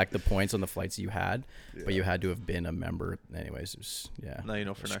could collect the points on the flights you had, but you had to have been a member. Anyways, it was, Now you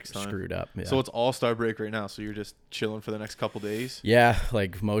know for next time. Screwed up. Yeah. So it's All-Star break right now. So you're just chilling for the next couple days. Yeah,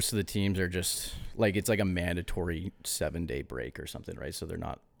 like most of the teams are just like, it's like a mandatory 7-day break or something, right? So they're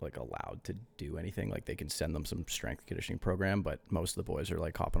not like allowed to do anything. Like they can send them some strength conditioning program, but most of the boys are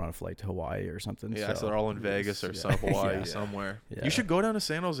like hopping on a flight to Hawaii or something. Yeah, so they're all in Vegas or South Hawaii somewhere. Yeah. You should go down to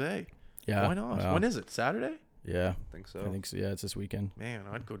San Jose. Yeah. Why not? Well, When is it? Saturday? Yeah. I think so. Yeah, it's this weekend. Man,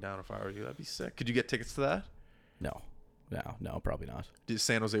 I'd go down if I were you. That'd be sick. Could you get tickets to that? No, probably not. Is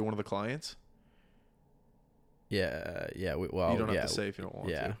San Jose one of the clients? Yeah. You don't have to say if you don't want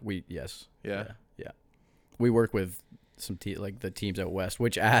to. Yeah. We work with some like the teams out west,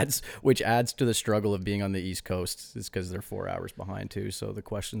 which adds to the struggle of being on the East Coast, is because they're 4 hours behind too. So the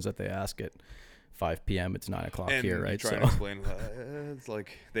questions that they ask at 5 p.m. it's 9 o'clock and here, right? Try to explain it's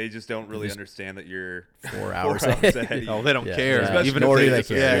like they just don't really understand that you're 4 hours ahead. No, they don't care. Yeah. Even Nor if do they they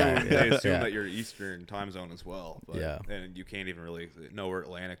care. They assume that you're Eastern time zone as well. But, Yeah. And you can't even really know we're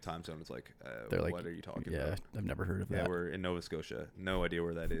Atlantic time zone. It's like, They're like, what are you talking yeah, about? I've never heard of Yeah, that. we're in Nova Scotia. No idea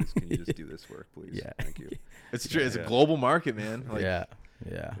where that is. Can you just do this work, please? Yeah. Thank you. It's true. It's a global market, man. Like, yeah.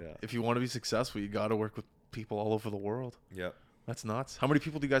 If you want to be successful, you got to work with people all over the world. Yep. That's nuts. How many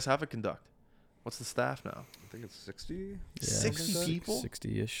people do you guys have at Kinduct? What's the staff now? I think it's 60. 60 people?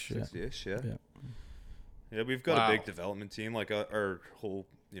 60-ish. 60-ish, yeah. Yeah. Yeah, we've got a big development team. Like our whole,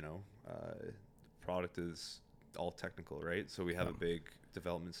 product is all technical, right? So we have a big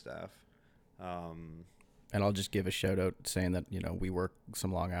development staff. And I'll just give a shout out saying that, we work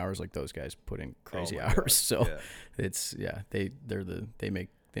some long hours. Like those guys put in crazy my hours. God. So Yeah. it's, they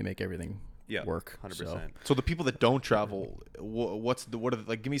make everything work. 100%. So the people that don't travel,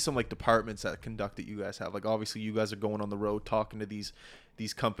 give me some like departments that Kinduct that you guys have. Like obviously you guys are going on the road talking to these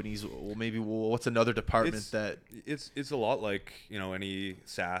companies. What's another department that it's a lot like any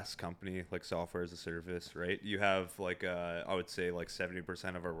SaaS company, like software as a service, right? You have like I would say like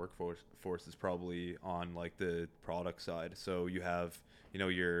 70% of our workforce is probably on like the product side. So you have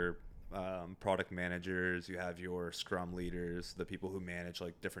your product managers, you have your scrum leaders, the people who manage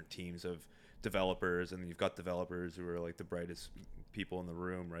like different teams of developers, and you've got developers who are like the brightest people in the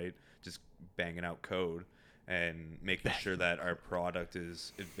room, right? Just banging out code and making sure that our product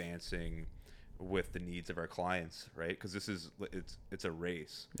is advancing with the needs of our clients, right? Because it's a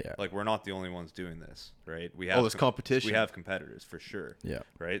race. Yeah. Like we're not the only ones doing this, right? We have there's competition. We have competitors for sure. Yeah.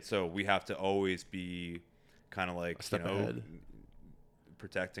 Right. So we have to always be kind of like a step ahead.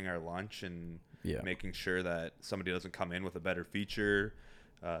 Protecting our lunch and making sure that somebody doesn't come in with a better feature.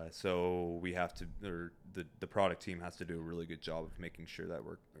 So we have to, or the product team has to do a really good job of making sure that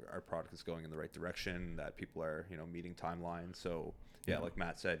our product is going in the right direction, that people are meeting timelines. So like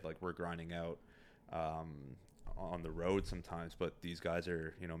Matt said, like we're grinding out on the road sometimes, but these guys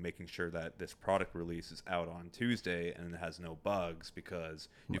are making sure that this product release is out on Tuesday and it has no bugs, because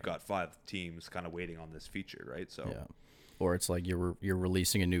you've got 5 teams kind of waiting on this feature, right? So or it's like you're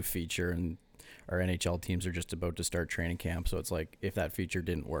releasing a new feature and our NHL teams are just about to start training camp. So it's like if that feature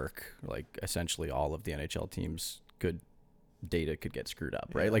didn't work, like essentially all of the NHL teams data could get screwed up,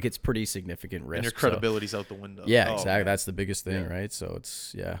 right? Like it's pretty significant risk. And your credibility's out the window. Yeah, exactly. That's the biggest thing, right? So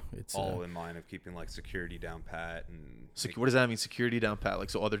it's all in mind of keeping like security down pat. And what does that mean, security down pat? Like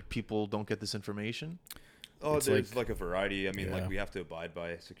so other people don't get this information? Oh, there's like a variety. I mean, like we have to abide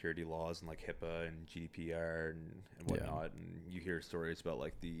by security laws and like HIPAA and GDPR and whatnot. And you hear stories about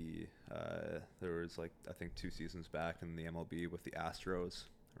like there was like I think 2 seasons back in the MLB with the Astros,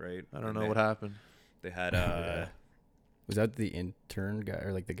 right? I don't know what happened. They had was that the intern guy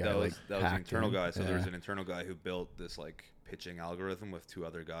or like the guy that was the internal guy. So there was an an internal guy who built this like pitching algorithm with 2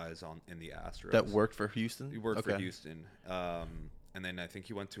 other guys in the Astros that worked for Houston. He worked for Houston, and then I think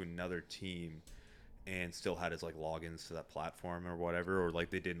he went to another team and still had his like logins to that platform or whatever, or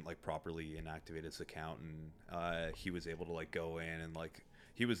like they didn't like properly inactivate his account, and he was able to like go in and like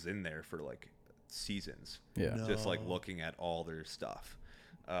he was in there for like seasons, just like looking at all their stuff.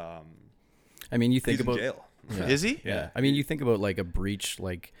 I mean, you think he's about in jail. Is he? Yeah. I mean, you think about like a breach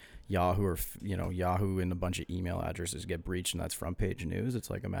like Yahoo or Yahoo and a bunch of email addresses get breached and that's front page news.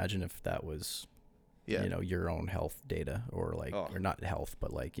 It's like imagine if that was your own health data or like or not health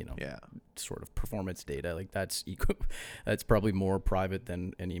but like sort of performance data, like that's probably more private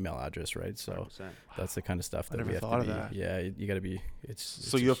than an email address, right? So 100%. that's the kind of stuff that I never we have thought to be of that. you got to be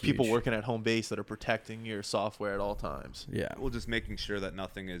so you have people working at home base that are protecting your software at all times. Well, just making sure that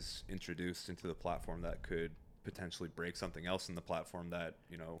nothing is introduced into the platform that could potentially break something else in the platform that,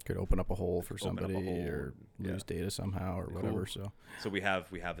 you know, Could open up a hole for open up a somebody hole, or yeah. lose data somehow or whatever. So So we have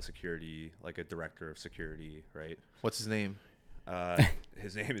a security, like a director of security, right? What's his name?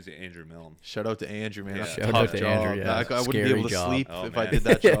 His name is Andrew Milne. Shout out to Andrew, man. Yeah. That's a Shout tough out to job. Andrew, yeah. I wouldn't be Scary able to job. sleep Oh, if man. I did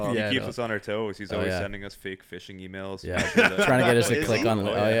that job. Yeah, He keeps no. us on our toes. He's Oh, always yeah. sending us fake phishing emails. yeah, Sure that- trying to get us to Is click he? on.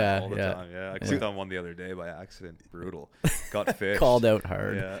 Oh yeah, all the yeah. time. Yeah, I clicked on one the other day by accident. Brutal. Got fished. Called out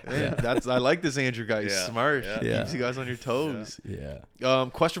hard. Yeah. Man, I like this Andrew guy. He's Yeah. smart. Yeah. He Yeah. keeps you guys on your toes. Yeah.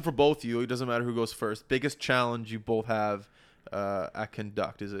 Question for both of you. It doesn't matter who goes first. Biggest challenge you both have at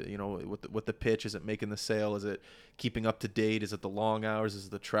Kinduct? Is it, you know, with the pitch? Is it making the sale? Is it keeping up to date? Is it the long hours? Is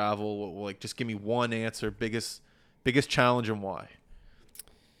it the travel? Like, just give me one answer. Biggest challenge and why?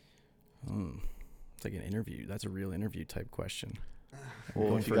 It's like an interview. That's a real interview type question. Well,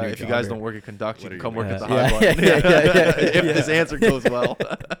 Going if for you a new guys, job don't here. work at Kinduct, you What can are come you work at the gonna- high Yeah, button. yeah, If this answer goes well.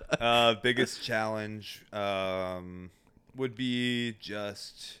 Biggest challenge would be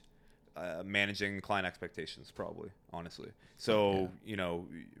just managing client expectations, probably, honestly. So, you know,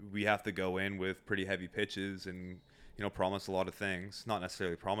 we have to go in with pretty heavy pitches and, you know, promise a lot of things. Not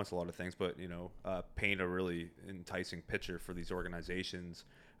necessarily promise a lot of things, but, you know, paint a really enticing picture for these organizations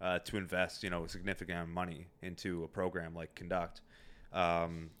to invest, you know, a significant amount of money into a program like Kinduct.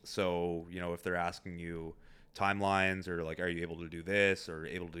 So, you know, if they're asking you timelines or like, are you able to do this or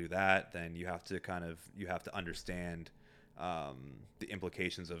able to do that, then you have to understand the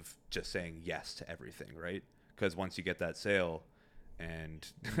implications of just saying yes to everything, right? Because once you get that sale and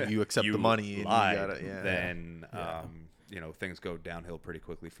You accept the money and you lied, gotta- yeah. then Yeah. you know, things go downhill pretty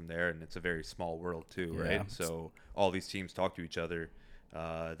quickly from there, and it's a very small world too, Yeah. right? So all these teams talk to each other.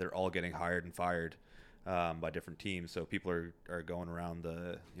 They're all getting hired and fired by different teams, so people are going around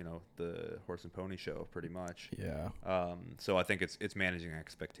the horse and pony show pretty much. Yeah. So I think it's managing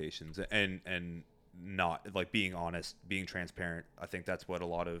expectations and not like being honest, being transparent. I think that's what a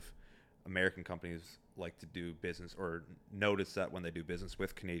lot of American companies like to do business, or notice that when they do business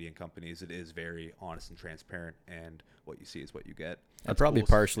with Canadian companies, it is very honest and transparent, and what you see is what you get. And probably cool.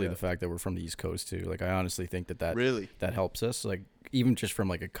 partially Yeah. the fact that we're from the East Coast too. Like, I honestly think that Really? that helps us. Like, even just from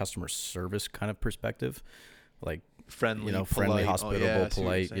like a customer service kind of perspective, like, Friendly, you know, friendly, polite. hospitable, I see what you're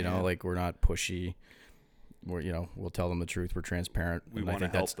polite. You saying, know, yeah. like, we're not pushy. We'll tell them the truth. We're transparent. We and I want to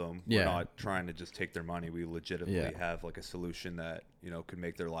think help that's- them. Yeah. We're not trying to just take their money. We legitimately Yeah. have like a solution that, you know, could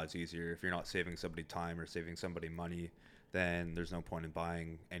make their lives easier. If you're not saving somebody time or saving somebody money, then there's no point in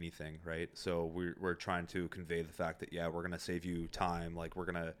buying anything, right? So we're trying to convey the fact that, yeah, we're going to save you time. Like, we're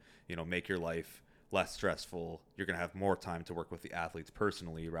going to, you know, make your life less stressful. You're going to have more time to work with the athletes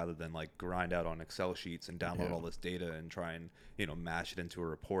personally, rather than like grind out on Excel sheets and download Yeah. all this data and try and, you know, mash it into a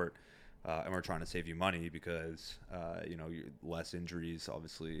report. And we're trying to save you money because, you know, less injuries,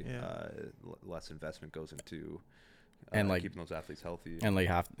 obviously, Yeah. less investment goes into And, like, keeping those athletes healthy. and like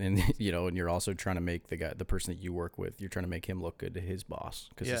you know, and you're also trying to make the person that you work with, you're trying to make him look good to his boss,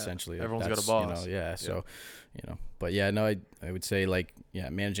 because Yeah, essentially everyone's got a that's, boss. You know, yeah. So, you know, but yeah, no, I would say, like, yeah,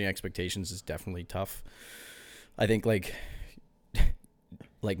 managing expectations is definitely tough. I think like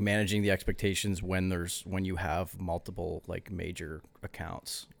managing the expectations when you have multiple like major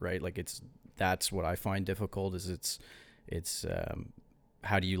accounts, right? Like, that's what I find difficult, is it's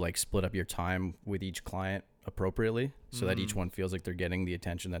how do you like split up your time with each client appropriately so that each one feels like they're getting the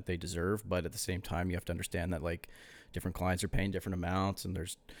attention that they deserve, but at the same time you have to understand that like different clients are paying different amounts, and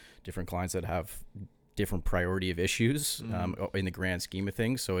there's different clients that have different priority of issues in the grand scheme of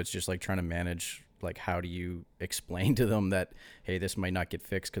things. So it's just like trying to manage, like, how do you explain to them that, hey, this might not get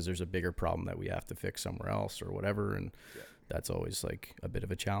fixed because there's a bigger problem that we have to fix somewhere else or whatever. And that's always like a bit of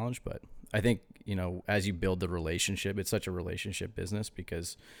a challenge. But I think, you know, as you build the relationship, it's such a relationship business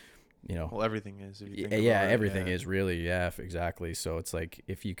because, you know, Well, everything is. If you think yeah, about it, everything is really, exactly. So it's like,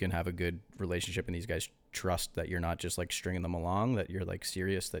 if you can have a good relationship and these guys trust that you're not just like stringing them along, that you're like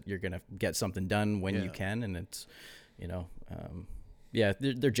serious, that you're going to get something done when Yeah. you can. And it's, you know, yeah,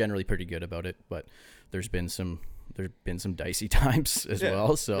 they're generally pretty good about it, but there's been some dicey times as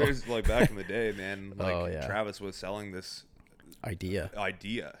well. So there's like back in the day, man, like Oh, yeah. Travis was selling this idea.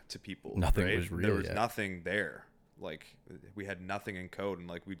 to people. Nothing right? was real There was yet. nothing there. Like, we had nothing in code, and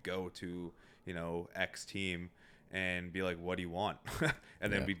like we'd go to, you know, X team and be like, what do you want?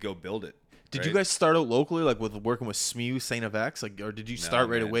 And then Yeah. we'd go build it. Did you right? guys start out locally, like with working with SMU, Saint of X, like, or did you No, start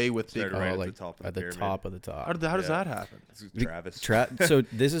right man. away with big? Started right at like the top of at the the pyramid. top of the top. How does Yeah. that happen? This is Travis. So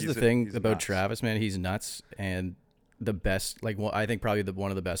this is He's the a- thing he's about nuts. Travis, man. He's nuts, and the best, like, well, I think probably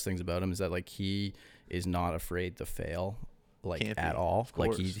one of the best things about him is that like he is not afraid to fail, like, Can't be, at all. of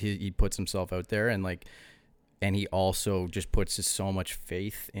Like course. he puts himself out there, and like and he also just puts so much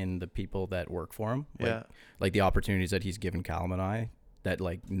faith in the people that work for him. Yeah. Like the opportunities that he's given Callum and I, that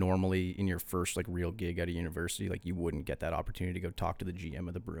like normally in your first like real gig out of university, like you wouldn't get that opportunity to go talk to the GM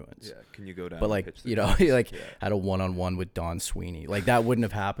of the Bruins. Yeah, can you go down? But and like, pitch the you know, Canucks? he like Yeah. had a one-on-one with Don Sweeney. Like that wouldn't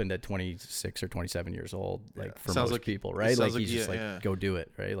have happened at 26 or 27 years old. Like for Sounds most like people, it right? sounds Like like he's just yeah. like, go do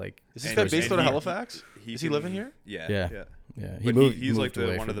it, right? Like Is this And- guy based and out of he- Halifax? Is he living here? Yeah, Yeah. yeah. yeah, But moved. he's like moved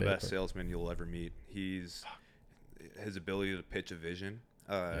away one of for the a bit, best but- salesmen you'll ever meet. He's his ability to pitch a vision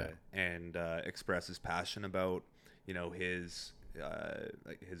and express his passion about, you know, his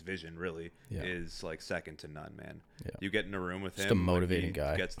vision really is like second to none, man. Yeah. You get in a room with Just him, a motivating when he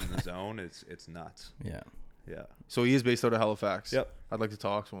guy. gets in the zone, it's nuts. Yeah. Yeah. So he is based out of Halifax. Yep. I'd like to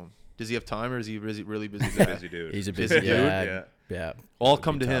talk to him. Does he have time, or is he really busy? He's a guy? busy dude. He's a Busy busy dude? yeah. Yeah. I'll That'd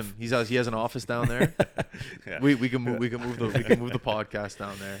come be to tough. him. He has an office down there. Yeah. We can move the podcast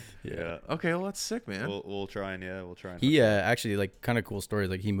down there. Yeah. Okay, well that's sick, man. We'll try and He actually, like, kind of cool story.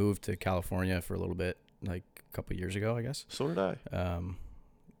 Like he moved to California for a little bit, like a couple years ago, I guess. So did I.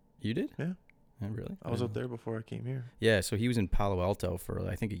 You did? Yeah. Yeah, really? I was out there before I came here. Yeah, so he was in Palo Alto for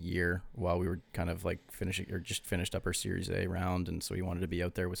I think a year while we were kind of like finished up our Series A round, and so he wanted to be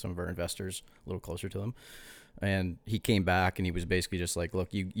out there with some of our investors a little closer to them. And he came back and he was basically just like, look,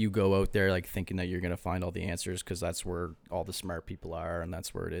 you go out there like thinking that you're going to find all the answers because that's where all the smart people are and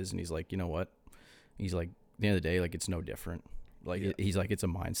that's where it is. And he's like, you know what? He's like, at the end of the day, like it's no different. Like he's like, it's a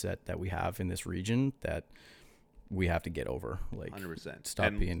mindset that we have in this region that we have to get over. Like 100%. Stop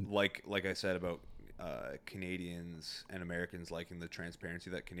and being like I said about Canadians and Americans liking the transparency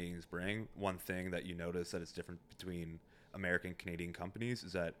that Canadians bring. One thing that you notice that is different between American and Canadian companies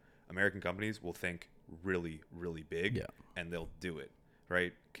is that American companies will think really, really big and they'll do it,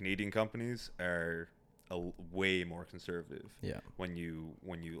 right? Canadian companies are way more conservative. Yeah. When you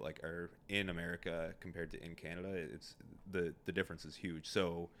like are in America compared to in Canada, it's the difference is huge.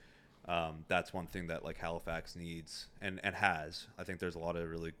 So that's one thing that like Halifax needs and has. I think there's a lot of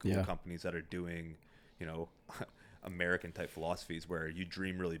really cool companies that are doing, you know, American type philosophies where you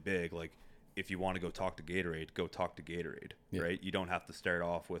dream really big. Like if you want to go talk to Gatorade, go talk to Gatorade, right? You don't have to start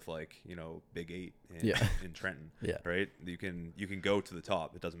off with like, you know, Big 8 in Trenton, right? You can go to the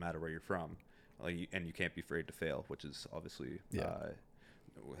top. It doesn't matter where you're from. And you can't be afraid to fail, which is obviously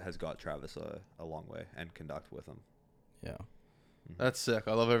has got Travis a long way and Kinduct with him. Yeah. That's sick.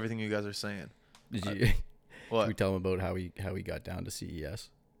 I love everything you guys are saying. Did you What? Should we tell him about how he got down to CES?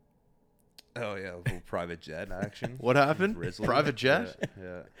 Oh yeah, a little private jet action. What happened? Grizzly. Private jet?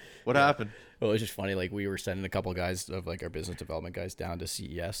 Yeah. What happened? Well, it was just funny. Like we were sending a couple guys of like our business development guys down to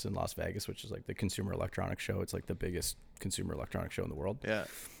CES in Las Vegas, which is like the consumer electronics show. It's like the biggest consumer electronics show in the world. Yeah.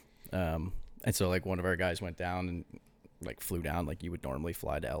 And so like one of our guys went down and like flew down like you would normally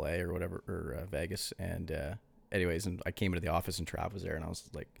fly to LA or whatever or Vegas. And anyways, and I came into the office and Trav was there, and I was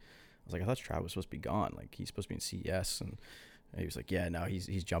like, I thought Trav was supposed to be gone. Like he's supposed to be in CES, and he was like, yeah, no,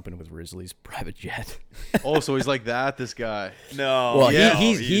 he's jumping with Risley's private jet. Oh, so he's like that, this guy. No. Well, yeah,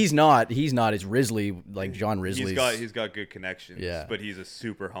 he's not. It's Risley, like John Risley's. He's got good connections. Yeah. But he's a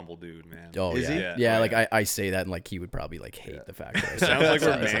super humble dude, man. Oh, Is yeah. he? Yeah, like I say that, and like he would probably like hate the fact that I say Sounds like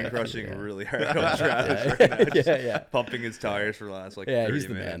that. we're So, man crushing yeah. really hard on Travis right now. Just Yeah. pumping his tires for the last like 30 Yeah, minutes. he's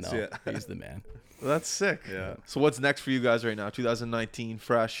the man, though. Yeah. He's the man. That's sick. Yeah. So what's next for you guys right now? 2019,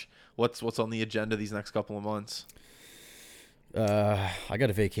 fresh. What's on the agenda these next couple of months? I got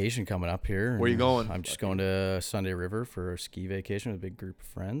a vacation coming up here. Where you going? I'm just going to Sunday River for a ski vacation with a big group of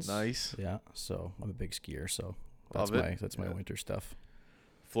friends. Nice. Yeah. So I'm a big skier, so Love that's my winter stuff.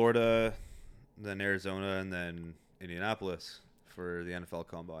 Florida, then Arizona, and then Indianapolis for the NFL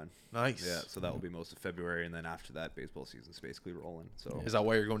Combine. Nice. Yeah, so that will be most of February, and then after that, baseball season's basically rolling. So Is that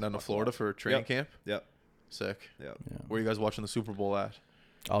why you're going down to Florida for training camp? Yep. Sick. Yep. Yeah. Where are you guys watching the Super Bowl at?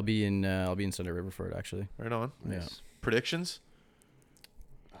 I'll be in Sunday River for it actually. Right on. Yeah. Predictions?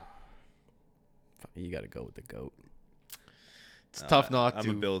 You got to go with the GOAT. It's tough not I'm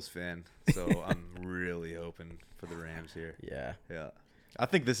to. a Bills fan, so I'm really hoping for the Rams here. Yeah. Yeah. I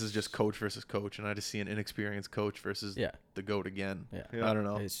think this is just coach versus coach, and I just see an inexperienced coach versus the GOAT again. Yeah. Yeah. I don't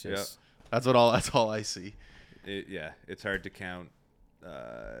know. It's just That's all I see. It's hard to count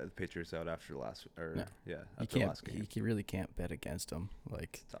the Patriots out after the last you after the last game. You really can't bet against them.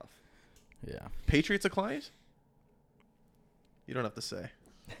 Like It's tough. yeah. Patriots a client? You don't have to say.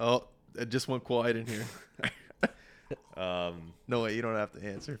 Oh, it just went quiet in here. No way, you don't have to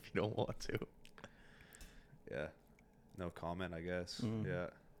answer if you don't want to. Yeah. No comment, I guess. Mm.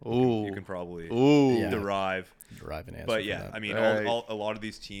 Yeah. Ooh. You can probably Yeah. derive. Drive an answer. But for yeah, that. I mean, Right. a lot of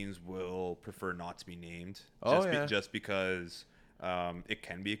these teams will prefer not to be named Oh, yeah. just because it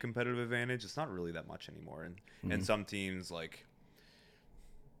can be a competitive advantage. It's not really that much anymore. And some teams like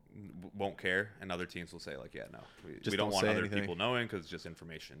won't care, and other teams will say like, yeah, no, we don't want other people knowing because it's just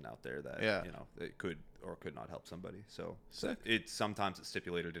information out there that it could or could not help somebody. So it's sometimes it's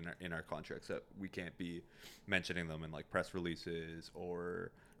stipulated in our contracts that we can't be mentioning them in like press releases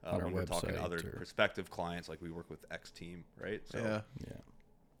or when we're talking to other prospective clients, like we work with X team, right? So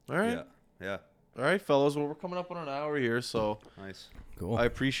all right, all right, fellas. Well, we're coming up on an hour here, so nice. Cool. I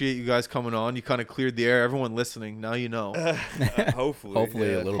appreciate you guys coming on. You kind of cleared the air. Everyone listening, now you know. Hopefully a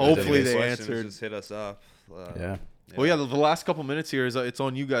little bit. Hopefully they answered. Just hit us up. Well, the last couple minutes here is it's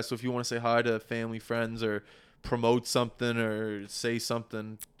on you guys. So if you want to say hi to family, friends, or promote something or say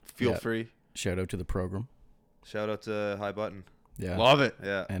something, feel free. Shout out to the program. Shout out to High Button. Yeah, love it.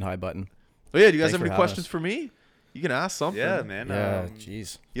 Yeah, and High Button. Oh yeah, do you guys have any questions for me? You can ask something. Yeah, man. Yeah,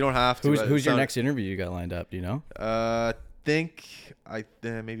 jeez. You don't have to. Who's your next interview you got lined up? Do you know?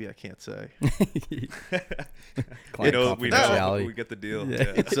 Maybe I can't say. Client confidentiality. We get the deal.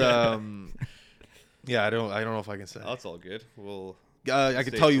 Yeah. It's I don't know if I can say. Oh, that's all good. We'll. I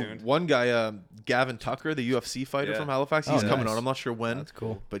can tell you one guy, Gavin Tucker, the UFC fighter from Halifax. He's coming on. I'm not sure when. That's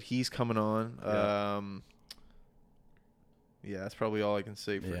cool. But he's coming on. That's probably all I can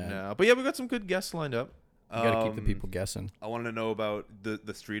say for now. But we got some good guests lined up. You got to keep the people guessing. I want to know about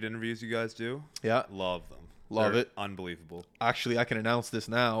the street interviews you guys do. Yeah. Love them. Love it. Unbelievable. Actually, I can announce this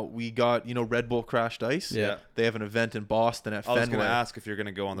now. We got, Red Bull Crashed Ice. Yeah. They have an event in Boston at Fenway. I was going to ask if you're going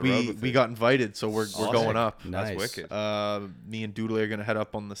to go on the road with we got invited, so we're going up. Nice. That's wicked. Me and Doodley are going to head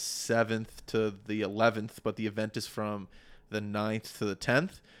up on the 7th to the 11th, but the event is from the 9th to the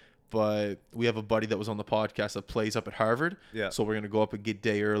 10th. But we have a buddy that was on the podcast that plays up at Harvard. Yeah. So we're going to go up a good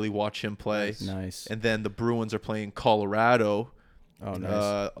day early, watch him play. Nice. And then the Bruins are playing Colorado. Oh,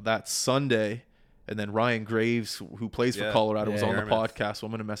 nice. That Sunday. And then Ryan Graves, who plays for Colorado, was on the podcast. So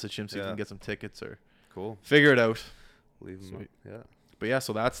I'm going to message him so he can get some tickets or figure it out. Leave him up. Yeah. But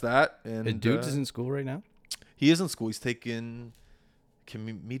so that's that. And Dudes is in school right now? He is in school. He's taking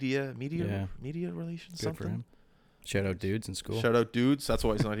media relations. Good for him. Shout out Dudes in school. Shout out Dudes. That's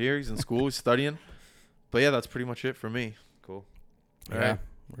why he's not here. He's in school. He's studying. But that's pretty much it for me. Cool. All right.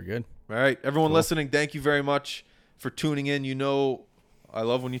 We're good. All right. Everyone listening, thank you very much for tuning in. I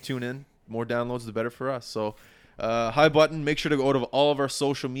love when you tune in. More downloads, the better for us. So, High Button. Make sure to go to all of our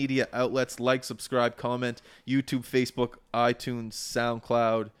social media outlets. Like, subscribe, comment. YouTube, Facebook, iTunes,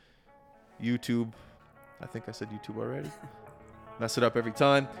 SoundCloud, YouTube. I think I said YouTube already. Mess it up every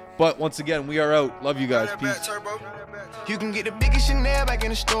time. But once again, we are out. Love you guys. Peace. You can get the biggest Chanel back in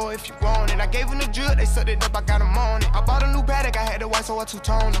the store if you want it. I gave them the drill, they set it up, I got them on it. I bought a new Patek, I had the white, so I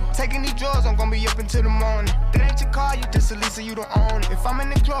two-toned them. Taking these drugs, I'm gonna be up until the morning. That ain't your car, you just a Lisa, you don't own it. If I'm in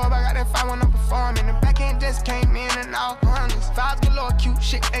the club, I got that 5 when I'm performing. The backhand just came in and all hundreds. Fives galore, cute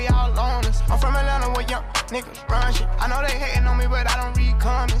shit, they all on us. I'm from Atlanta where young niggas run shit. I know they hating on me, but I don't read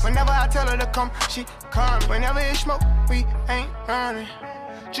comments. Whenever I tell her to come, she come. Whenever it's smoke, we ain't running.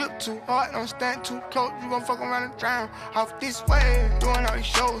 Drip too hard, don't stand too close. You gon' fuck around and drown. Off this way, doing all these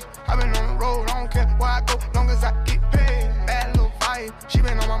shows. I been on the road, I don't care where I go, long as I get paid. Bad little vibe, she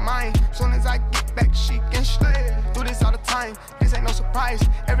been on my mind. Soon as I get back, she can slay. Do this all the time, this ain't no surprise.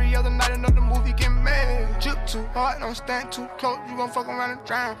 Every other night, another movie get made. Drip too hard, don't stand too close. You gon' fuck around and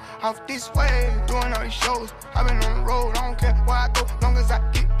drown. Off this way, doing all these shows. I been on the road, I don't care where I go, long as I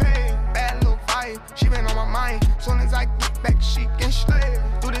get paid. Bad little vibe, she been on my mind. Soon as I get back, she can slay.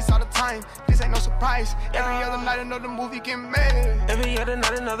 Do this all the time, this ain't no surprise. Every other night another movie get made. Every other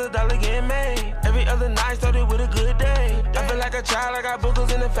night another dollar get made. Every other night started with a good day. I feel like a child, I got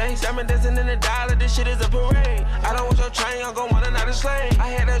boogers in the face. Diamond dancing in the dollar, this shit is a parade. I don't want your train, I'm gon' want another slave. I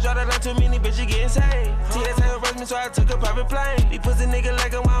had that draw that like too many bitches getting saved. TSA arrest me, so I took a private plane. These pussy nigga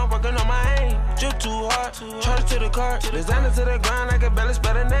like it while I'm working on my aim. Drip too hard, charge to the car. Designer to the ground, I can barely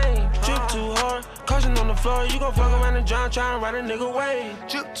spell the name. Drip too hard, caution on the floor. You gon' fuck around and drown, trying to ride a nigga wave.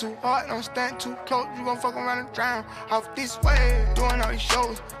 Drip too hard, don't stand too close. You gon' fuck around and drown. Off this way, doing all these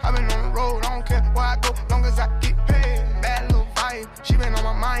shows. I been on the road, I don't care where I go, long as I get paid. Bad little vibe, she been on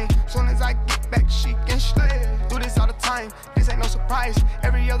my mind. Soon as I get back, she can slay. Do this all the time, this ain't no surprise.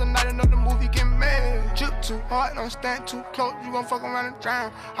 Every other night another movie get made. Drip too hard, don't stand too close. You gon' fuck around and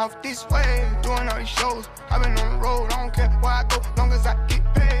drown. Off this way, doing all these shows. I been on the road, I don't care where I go, long as I get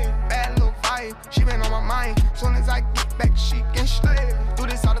paid. Bad little vibe, she been on my mind. Soon as I get back, she can slay. Do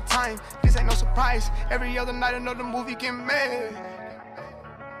this all the time, this ain't no surprise. Every other night another movie get made.